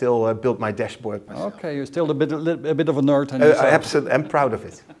 minutes, I still build my dashboard myself. Okay, you're still a bit of a nerd. Absolutely, I'm proud of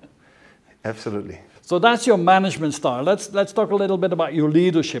it. Absolutely. So that's your management style. Let's talk a little bit about your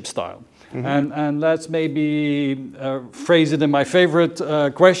leadership style. And let's maybe phrase it in my favorite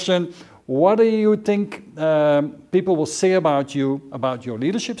question. What do you think people will say about your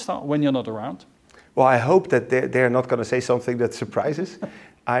leadership style when you're not around? Well, I hope that they're not going to say something that surprises.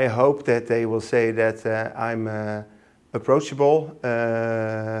 I hope that they will say that I'm approachable,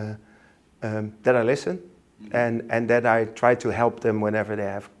 that I listen, and that I try to help them whenever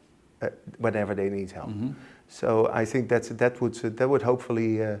they need help. So I think that would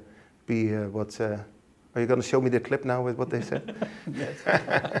hopefully be what. Are you going to show me the clip now with what they said?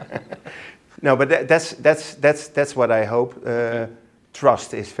 No, but that's what I hope.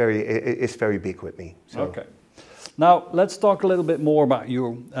 Trust is very big with me. So. Okay. Now let's talk a little bit more about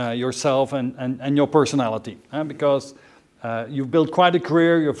yourself and your personality, because you've built quite a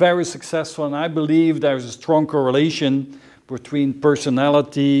career. You're very successful, and I believe there's a strong correlation between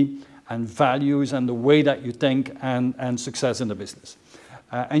personality and values and the way that you think and success in the business.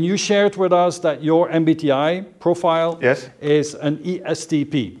 And you shared with us that your MBTI profile is an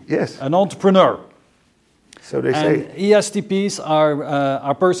ESTP, an entrepreneur. So they say. ESTPs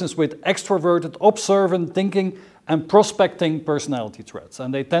are persons with extroverted, observant thinking and prospecting personality traits.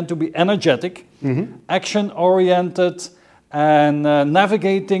 And they tend to be energetic, action-oriented, and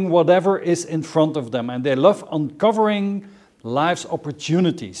navigating whatever is in front of them. And they love uncovering life's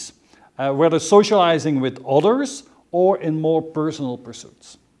opportunities, whether socializing with others or in more personal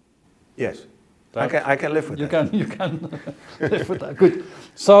pursuits. Yes. I can live with that. You can live with that. Good.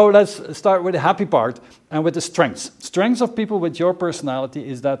 So let's start with the happy part and with the strengths. Strengths of people with your personality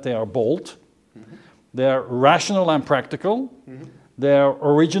is that they are bold, they're rational and practical, they're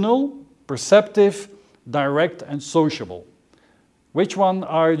original, perceptive, direct, and sociable. Which one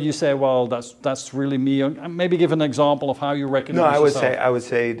are you say? Well, that's really me. And maybe give an example of how you recognize. No, yourself. I would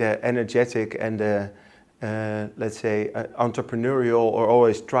say the energetic and the let's say entrepreneurial or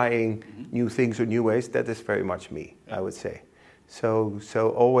always trying new things or new ways. That is very much me. I would say. So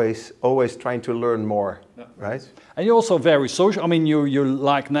always trying to learn more, right? And you're also very social. I mean, you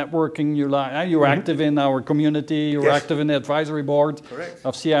like networking. You're active in our community. You're active in the advisory board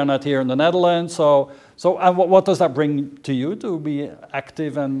of CIONet here in the Netherlands. So what does that bring to you to be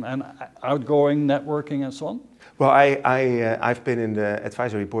active and outgoing, networking, and so on? Well, I've been in the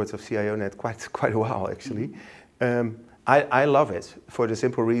advisory boards of CIONet quite a while actually. I love it for the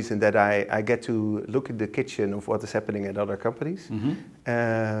simple reason that I get to look in the kitchen of what is happening at other companies,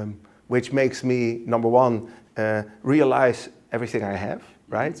 which makes me, number one, realize everything I have,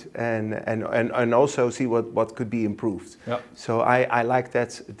 right? And also see what could be improved. Yep. So I like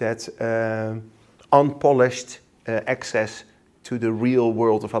that unpolished access to the real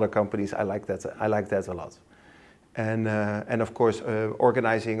world of other companies. I like that a lot. And of course,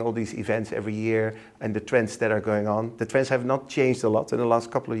 organizing all these events every year and the trends that are going on. The trends have not changed a lot in the last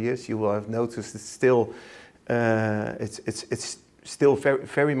couple of years. You will have noticed it's still very,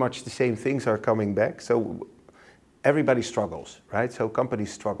 very much the same things are coming back. So everybody struggles, right? So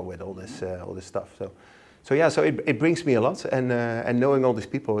companies struggle with all this stuff. So it brings me a lot, and knowing all these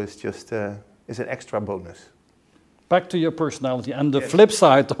people is just is an extra bonus. Back to your personality, and the flip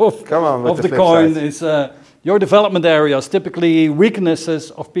side of the coin side. Is your development areas, typically weaknesses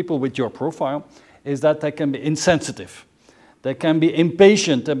of people with your profile, is that they can be insensitive, they can be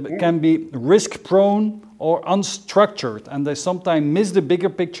impatient, they can be risk-prone or unstructured, and they sometimes miss the bigger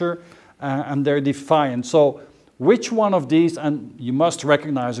picture and they're defiant. So which one of these, and you must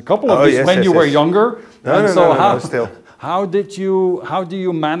recognize a couple of these when you were younger. Still. How do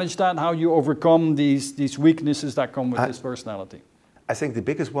you manage that? How do you overcome these weaknesses that come with this personality? I think the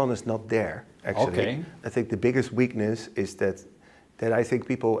biggest one is not there, actually. Okay. I think the biggest weakness is that I think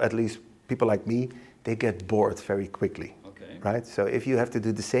people, at least people like me, they get bored very quickly. Okay. Right? So if you have to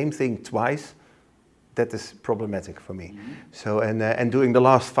do the same thing twice, that is problematic for me. So and doing the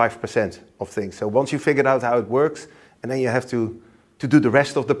last 5% of things. So once you figured out how it works, and then you have to do the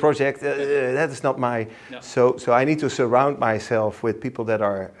rest of the project, that is not my... No. So I need to surround myself with people that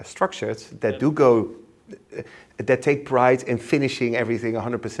are structured, that do go... that take pride in finishing everything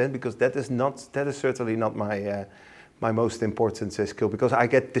 100%, because that is certainly not my most important skill, because I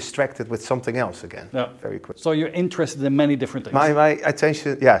get distracted with something else again very quickly. So you're interested in many different things. My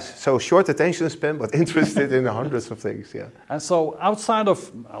attention, yes. So short attention span, but interested in hundreds of things, yeah. And so outside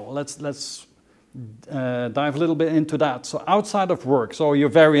of, let's dive a little bit into that. So outside of work, so you're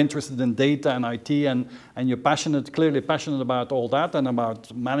very interested in data and IT, and you're clearly passionate about all that and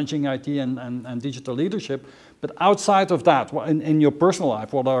about managing IT and digital leadership. But outside of that, in your personal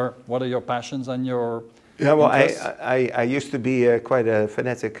life, what are your passions and your interests? I used to be quite a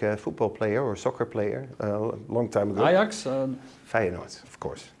fanatic football player or soccer player a long time ago. Ajax? Feyenoord, of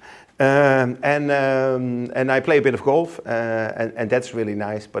course. And I play a bit of golf, and that's really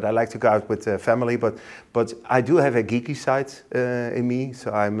nice. But I like to go out with family. But I do have a geeky side in me,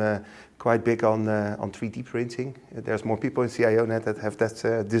 so I'm quite big on 3D printing. There's more people in CIONet that have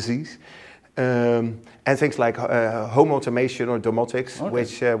that disease, and things like home automation or domotics,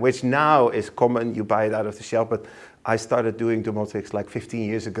 which now is common. You buy it out of the shelf, but I started doing domotics like 15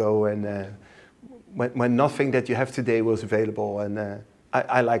 years ago, and when nothing that you have today was available, and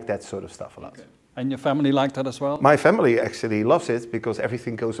I like that sort of stuff a lot. Okay. And your family like that as well? My family actually loves it because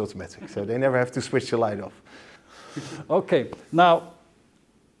everything goes automatic, so they never have to switch the light off. Okay, now,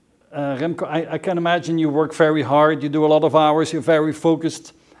 Remco, I can imagine you work very hard, you do a lot of hours, you're very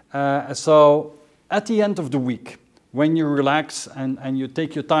focused. So at the end of the week, when you relax and you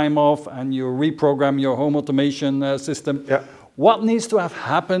take your time off and you reprogram your home automation system, what needs to have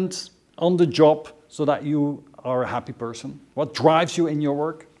happened on the job so that you are a happy person? What drives you in your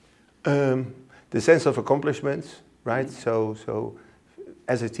work? The sense of accomplishments, right? So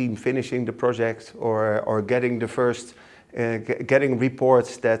as a team finishing the project or getting the first, getting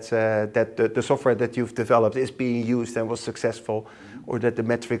reports that the software that you've developed is being used and was successful, or that the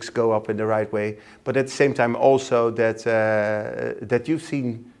metrics go up in the right way. But at the same time also that you've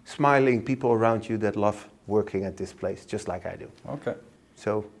seen smiling people around you that love working at this place, just like I do. Okay.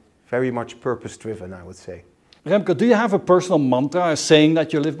 So very much purpose-driven, I would say. Remco, do you have a personal mantra, a saying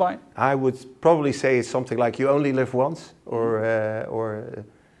that you live by? I would probably say it's something like you only live once, or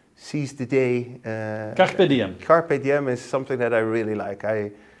seize the day. Carpe diem. Carpe diem is something that I really like.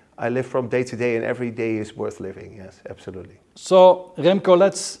 I live from day to day, and every day is worth living. Yes, absolutely. So,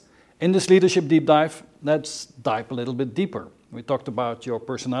 Remco, in this leadership deep dive, let's dive a little bit deeper. We talked about your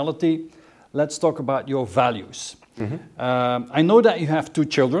personality. Let's talk about your values. Mm-hmm. I know that you have 2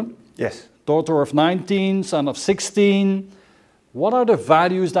 children. Yes. Daughter of 19, son of 16. What are the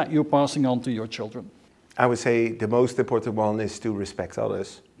values that you're passing on to your children? I would say the most important one is to respect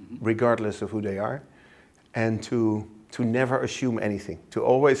others, regardless of who they are, and to never assume anything, to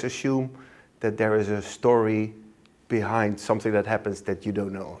always assume that there is a story behind something that happens that you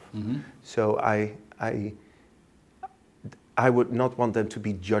don't know of. Mm-hmm. So I would not want them to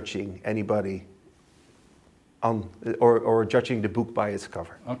be judging anybody on or judging the book by its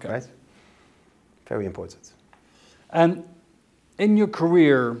cover. Okay. Right? Very important. And in your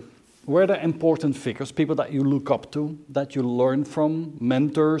career, were there important figures, people that you look up to, that you learn from,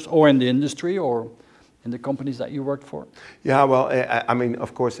 mentors, or in the industry, or in the companies that you worked for? Yeah, well, I mean,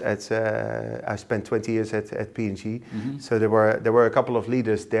 of course, I spent 20 years at P&G, mm-hmm. So there were a couple of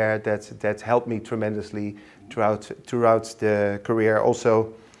leaders there that helped me tremendously throughout the career.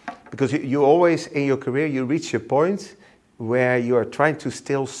 Also, because you always in your career you reach a point where you are trying to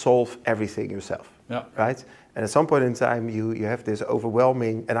still solve everything yourself. Yeah. Right. And at some point in time, you have this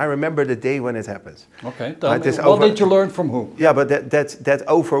overwhelming, and I remember the day when it happens. Okay, what did you learn from who? Yeah, but that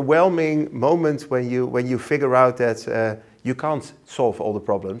overwhelming moment when you figure out that you can't solve all the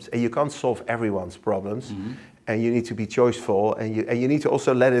problems, and you can't solve everyone's problems, mm-hmm. and you need to be choiceful, and you need to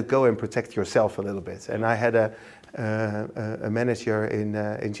also let it go and protect yourself a little bit. And I had a manager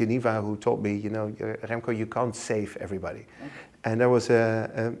in Geneva who told me, Remco, you can't save everybody. Okay. And that was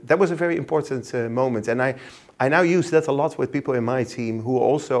a very important moment, and I now use that a lot with people in my team who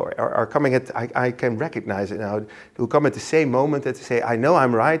also are coming at. I can recognize it now. Who come at the same moment that they say, "I know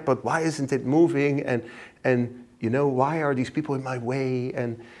I'm right, but why isn't it moving?" And why are these people in my way?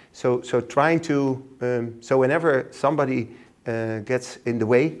 And so trying to so whenever somebody gets in the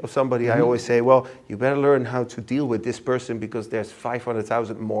way of somebody, mm-hmm. I always say, well, you better learn how to deal with this person because there's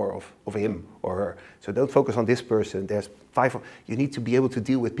 500,000 more of him or her. So don't focus on this person. There's you need to be able to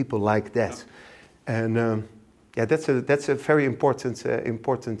deal with people like that. And that's a very important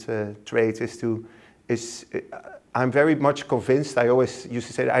trait. I'm very much convinced. I always used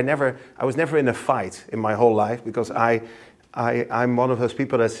to say that I was never in a fight in my whole life because I'm one of those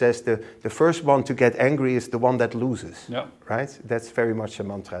people that says the first one to get angry is the one that loses. Yeah. Right? That's very much a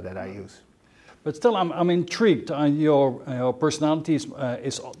mantra that I use. But still, I'm intrigued. Your personality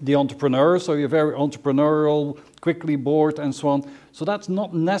is the entrepreneur, so you're very entrepreneurial, quickly bored, and so on. So that's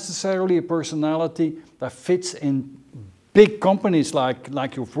not necessarily a personality that fits in big companies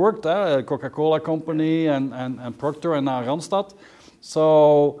like you've worked, Coca-Cola company and Procter and now Randstad.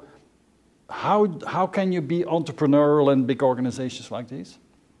 So how can you be entrepreneurial in big organizations like these?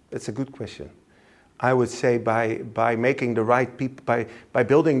 That's a good question. I would say by making the right people, by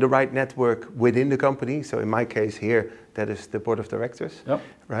building the right network within the company. So in my case here, that is the board of directors, yep.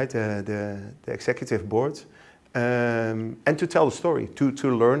 Right? The executive board, and to tell the story,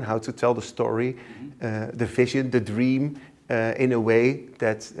 to learn how to tell the story, mm-hmm. The vision, the dream, in a way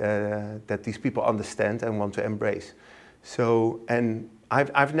that these people understand and want to embrace. So and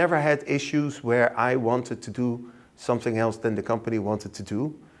I've never had issues where I wanted to do something else than the company wanted to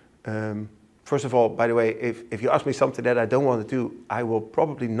do. First of all, by the way, if you ask me something that I don't want to do, I will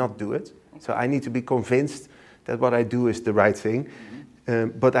probably not do it. So I need to be convinced that what I do is the right thing.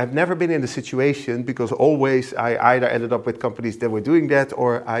 Mm-hmm. But I've never been in the situation because always I either ended up with companies that were doing that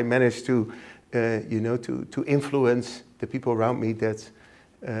or I managed to, to influence the people around me that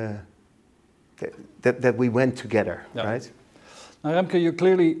we went together, yeah. Right? Now, Remco, you're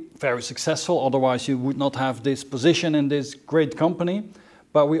clearly very successful. Otherwise, you would not have this position in this great company.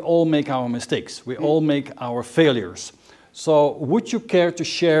 But we all make our mistakes. We all make our failures. So would you care to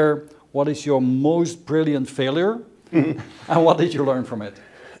share what is your most brilliant failure and what did you learn from it?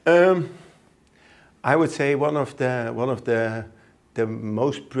 I would say one of the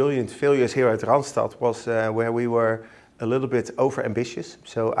most brilliant failures here at Randstad was where we were a little bit overambitious.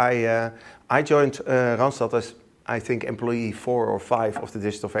 So I joined Randstad as I think employee 4 or 5 of the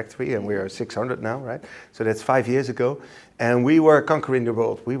Digital Factory, and we are 600 now, right? So that's 5 years ago, and we were conquering the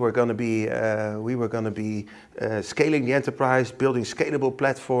world. We were going to be scaling the enterprise, building scalable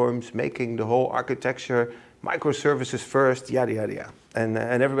platforms, making the whole architecture microservices first, yada, yada, yada. And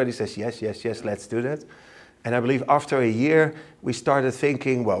everybody says, yes, yes, yes, let's do that. And I believe after a year, we started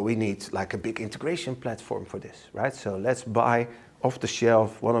thinking, well, we need like a big integration platform for this, right? So let's buy off the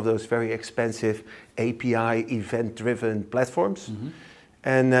shelf one of those very expensive API event-driven platforms. Mm-hmm.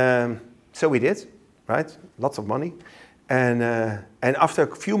 And so we did, right? Lots of money. And after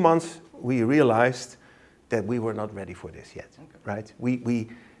a few months, we realized that we were not ready for this yet, right?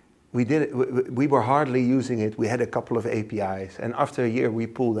 We did it, we were hardly using it. We had a couple of APIs. And after a year, we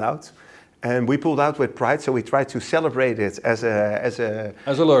pulled out. And we pulled out with pride, so we tried to celebrate it as a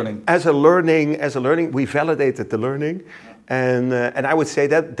learning. As a learning. We validated the learning. Yeah. And I would say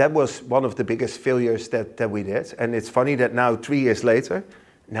that was one of the biggest failures that we did. And it's funny that now, 3 years later,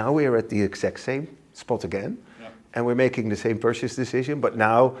 now we're at the exact same spot again. Yeah. And we're making the same purchase decision, but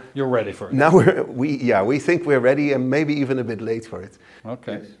now... You're ready for it. Now we think we're ready and maybe even a bit late for it.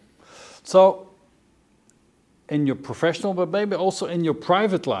 Okay. Yes. So, in your professional, but maybe also in your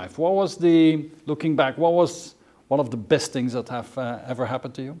private life, looking back, what was one of the best things that have ever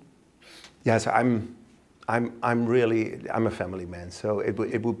happened to you? Yes, I'm a family man, so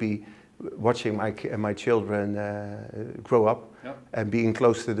it would be watching my children grow up, yep, and being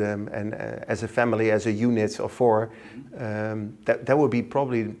close to them, and as a family, as a unit of 4, that would be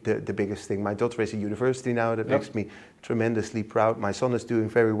probably the biggest thing. My daughter is at university now, that, yep, makes me tremendously proud. My son is doing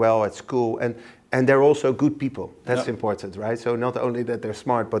very well at school, and they're also good people. That's, yep, important, right? So not only that they're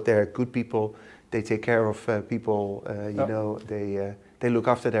smart, but they're good people. They take care of people, you, yep, know, they look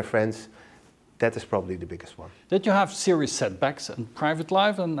after their friends. That is probably the biggest one. Did you have serious setbacks in private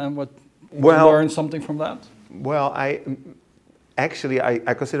life, and what? Well, you learn something from that? Well, I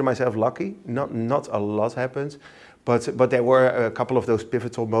consider myself lucky. Not a lot happened, but there were a couple of those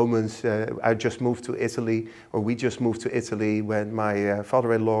pivotal moments. I just moved to Italy, or we just moved to Italy when my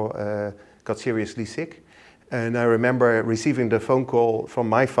father-in-law got seriously sick. And I remember receiving the phone call from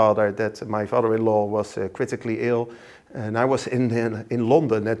my father that my father-in-law was critically ill. And I was in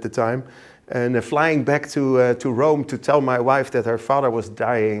London at the time. And flying back to Rome to tell my wife that her father was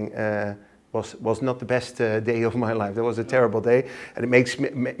dying was not the best day of my life. That was a terrible day, and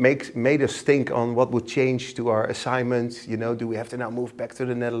it made us think on what would change to our assignments. You know, do we have to now move back to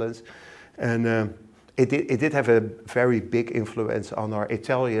the Netherlands? And it did have a very big influence on our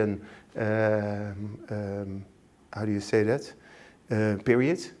Italian, how do you say that,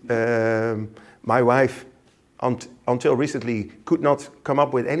 period. My wife, until recently, could not come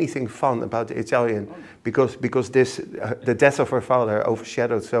up with anything fun about the Italian because the death of her father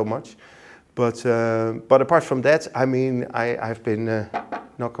overshadowed so much. But apart from that, I mean, I've been,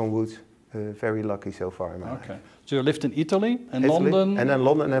 knock on wood, very lucky so far in my life. So you lived in Italy and London? And then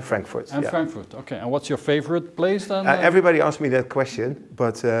London and Frankfurt. And, yeah, Frankfurt, okay. And what's your favorite place then? Everybody asks me that question,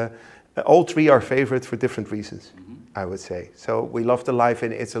 but all 3 are favorite for different reasons, mm-hmm, I would say. So we love the life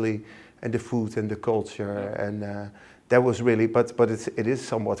in Italy, and the food and the culture, yeah, and that was really, but it is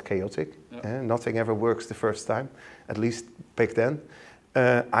somewhat chaotic. Yeah. Nothing ever works the first time, at least back then.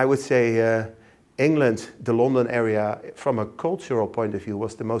 I would say England, the London area, from a cultural point of view,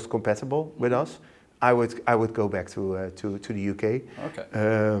 was the most compatible with us. I would go back to the UK.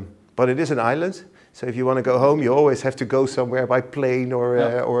 Okay. But it is an island, so if you want to go home, you always have to go somewhere by plane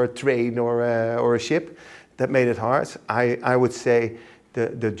or a train or a ship. That made it hard. I would say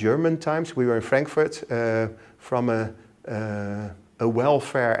the German times, we were in Frankfurt, from a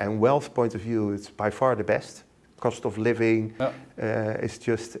welfare and wealth point of view, it's by far the best. Cost of living, yeah, it's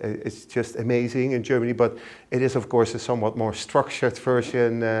just amazing in Germany, but it is of course a somewhat more structured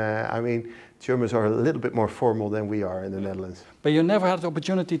version. I mean, Germans are a little bit more formal than we are in the Netherlands. But you never had the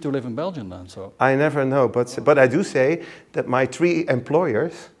opportunity to live in Belgium then, so? I never know, but I do say that my 3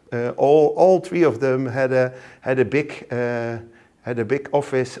 employers, all 3 of them had a big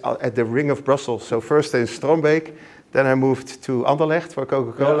office at the Ring of Brussels. So first in Strombeek, then I moved to Anderlecht for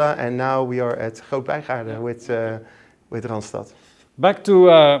Coca-Cola, yeah, and now we are at Groot Bijgaarden, yeah, with Randstad. Back to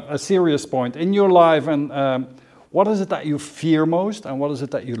a serious point in your life, and what is it that you fear most, and what is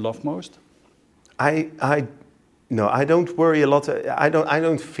it that you love most? I don't worry a lot. I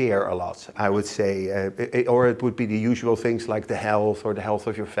don't fear a lot, I would say, or it would be the usual things like the health or the health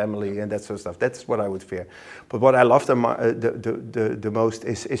of your family and that sort of stuff. That's what I would fear. But what I love the most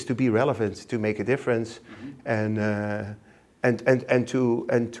is to be relevant, to make a difference, mm-hmm, and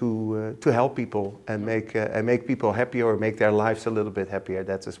to help people and make people happier or make their lives a little bit happier.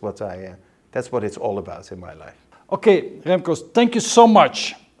 That is what that's what it's all about in my life. Okay, Remco, thank you so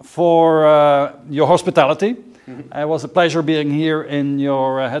much for your hospitality. Mm-hmm. It was a pleasure being here in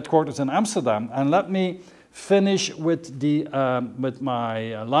your headquarters in Amsterdam. And let me finish with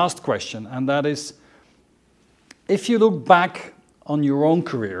my last question, and that is, If you look back on your own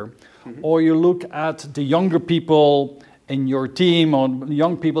career, or you look at the younger people in your team or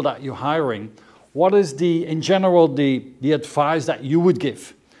young people that you're hiring, what is in general the advice that you would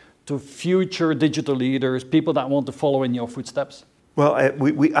give to future digital leaders, people that want to follow in your footsteps? Well,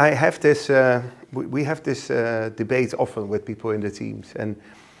 I have this. We have this debate often with people in the teams,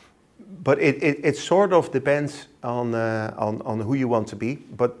 but it sort of depends on who you want to be.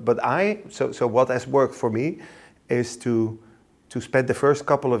 But so what has worked for me is to spend the first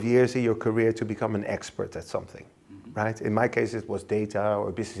couple of years in your career to become an expert at something, right? In my case, it was data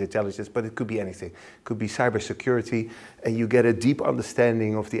or business intelligence, but it could be anything. It could be cybersecurity, and you get a deep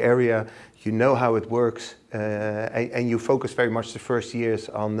understanding of the area. You know how it works, and you focus very much the first years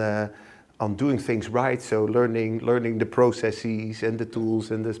on doing things right. So learning the processes and the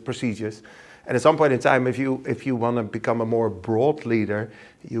tools and the procedures. And at some point in time, if you want to become a more broad leader,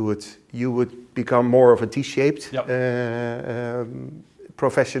 you would become more of a T-shaped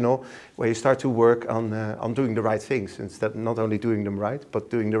professional, where you start to work on doing the right things instead, not only doing them right, but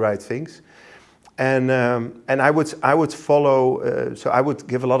doing the right things. And I would follow. So I would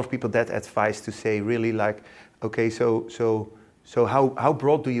give a lot of people that advice to say, really, like, okay, so how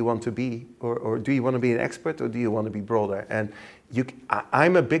broad do you want to be, or do you want to be an expert, or do you want to be broader? And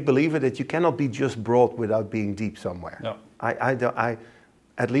I'm a big believer that you cannot be just broad without being deep somewhere. No.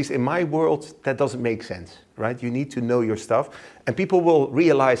 At least in my world, that doesn't make sense, right? You need to know your stuff, and people will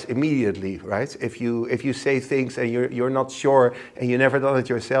realize immediately, right? If you say things and you're not sure and you never done it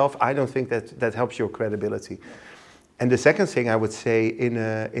yourself, I don't think that helps your credibility. And the second thing I would say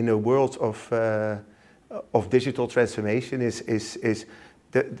in a world of digital transformation is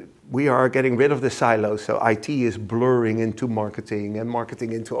that we are getting rid of the silos. So IT is blurring into marketing and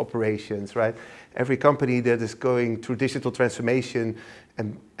marketing into operations, right? Every company that is going through digital transformation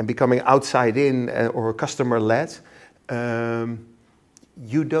and becoming outside in or customer led,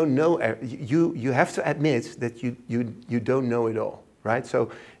 you don't know. You have to admit that you don't know it all, right? So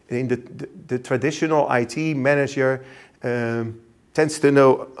in the traditional IT manager tends to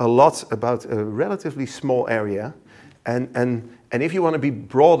know a lot about a relatively small area, and if you want to be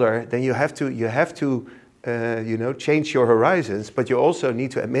broader, then you have to change your horizons, but you also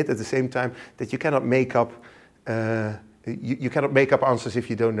need to admit at the same time that you cannot make up you cannot make up answers if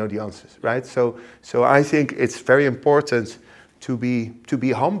you don't know the answers, right? So I think it's very important to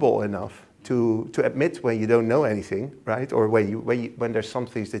be humble enough to admit when you don't know anything, right? Or when there's some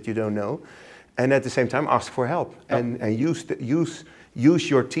things that you don't know, and at the same time ask for help. Yep. and use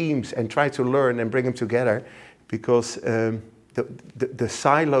your teams and try to learn and bring them together, because the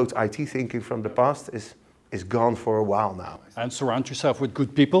siloed IT thinking from the past is gone for a while now. And surround yourself with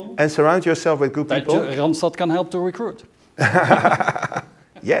good people. And surround yourself with good people. That Randstad can help to recruit.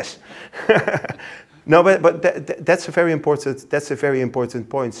 Yes. No, but that's a very important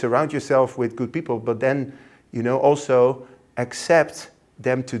point. Surround yourself with good people, but then also accept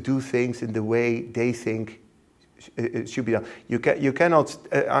them to do things in the way they think it should be done. You cannot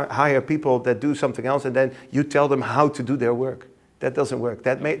hire people that do something else and then you tell them how to do their work. That doesn't work.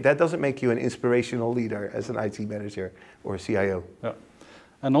 That doesn't make you an inspirational leader as an IT manager or a CIO. Yeah.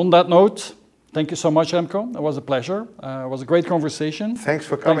 And on that note, thank you so much, Remco. It was a pleasure. It was a great conversation. Thanks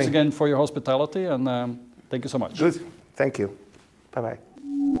for coming. Thanks again for your hospitality, and thank you so much. Good. Thank you. Bye-bye.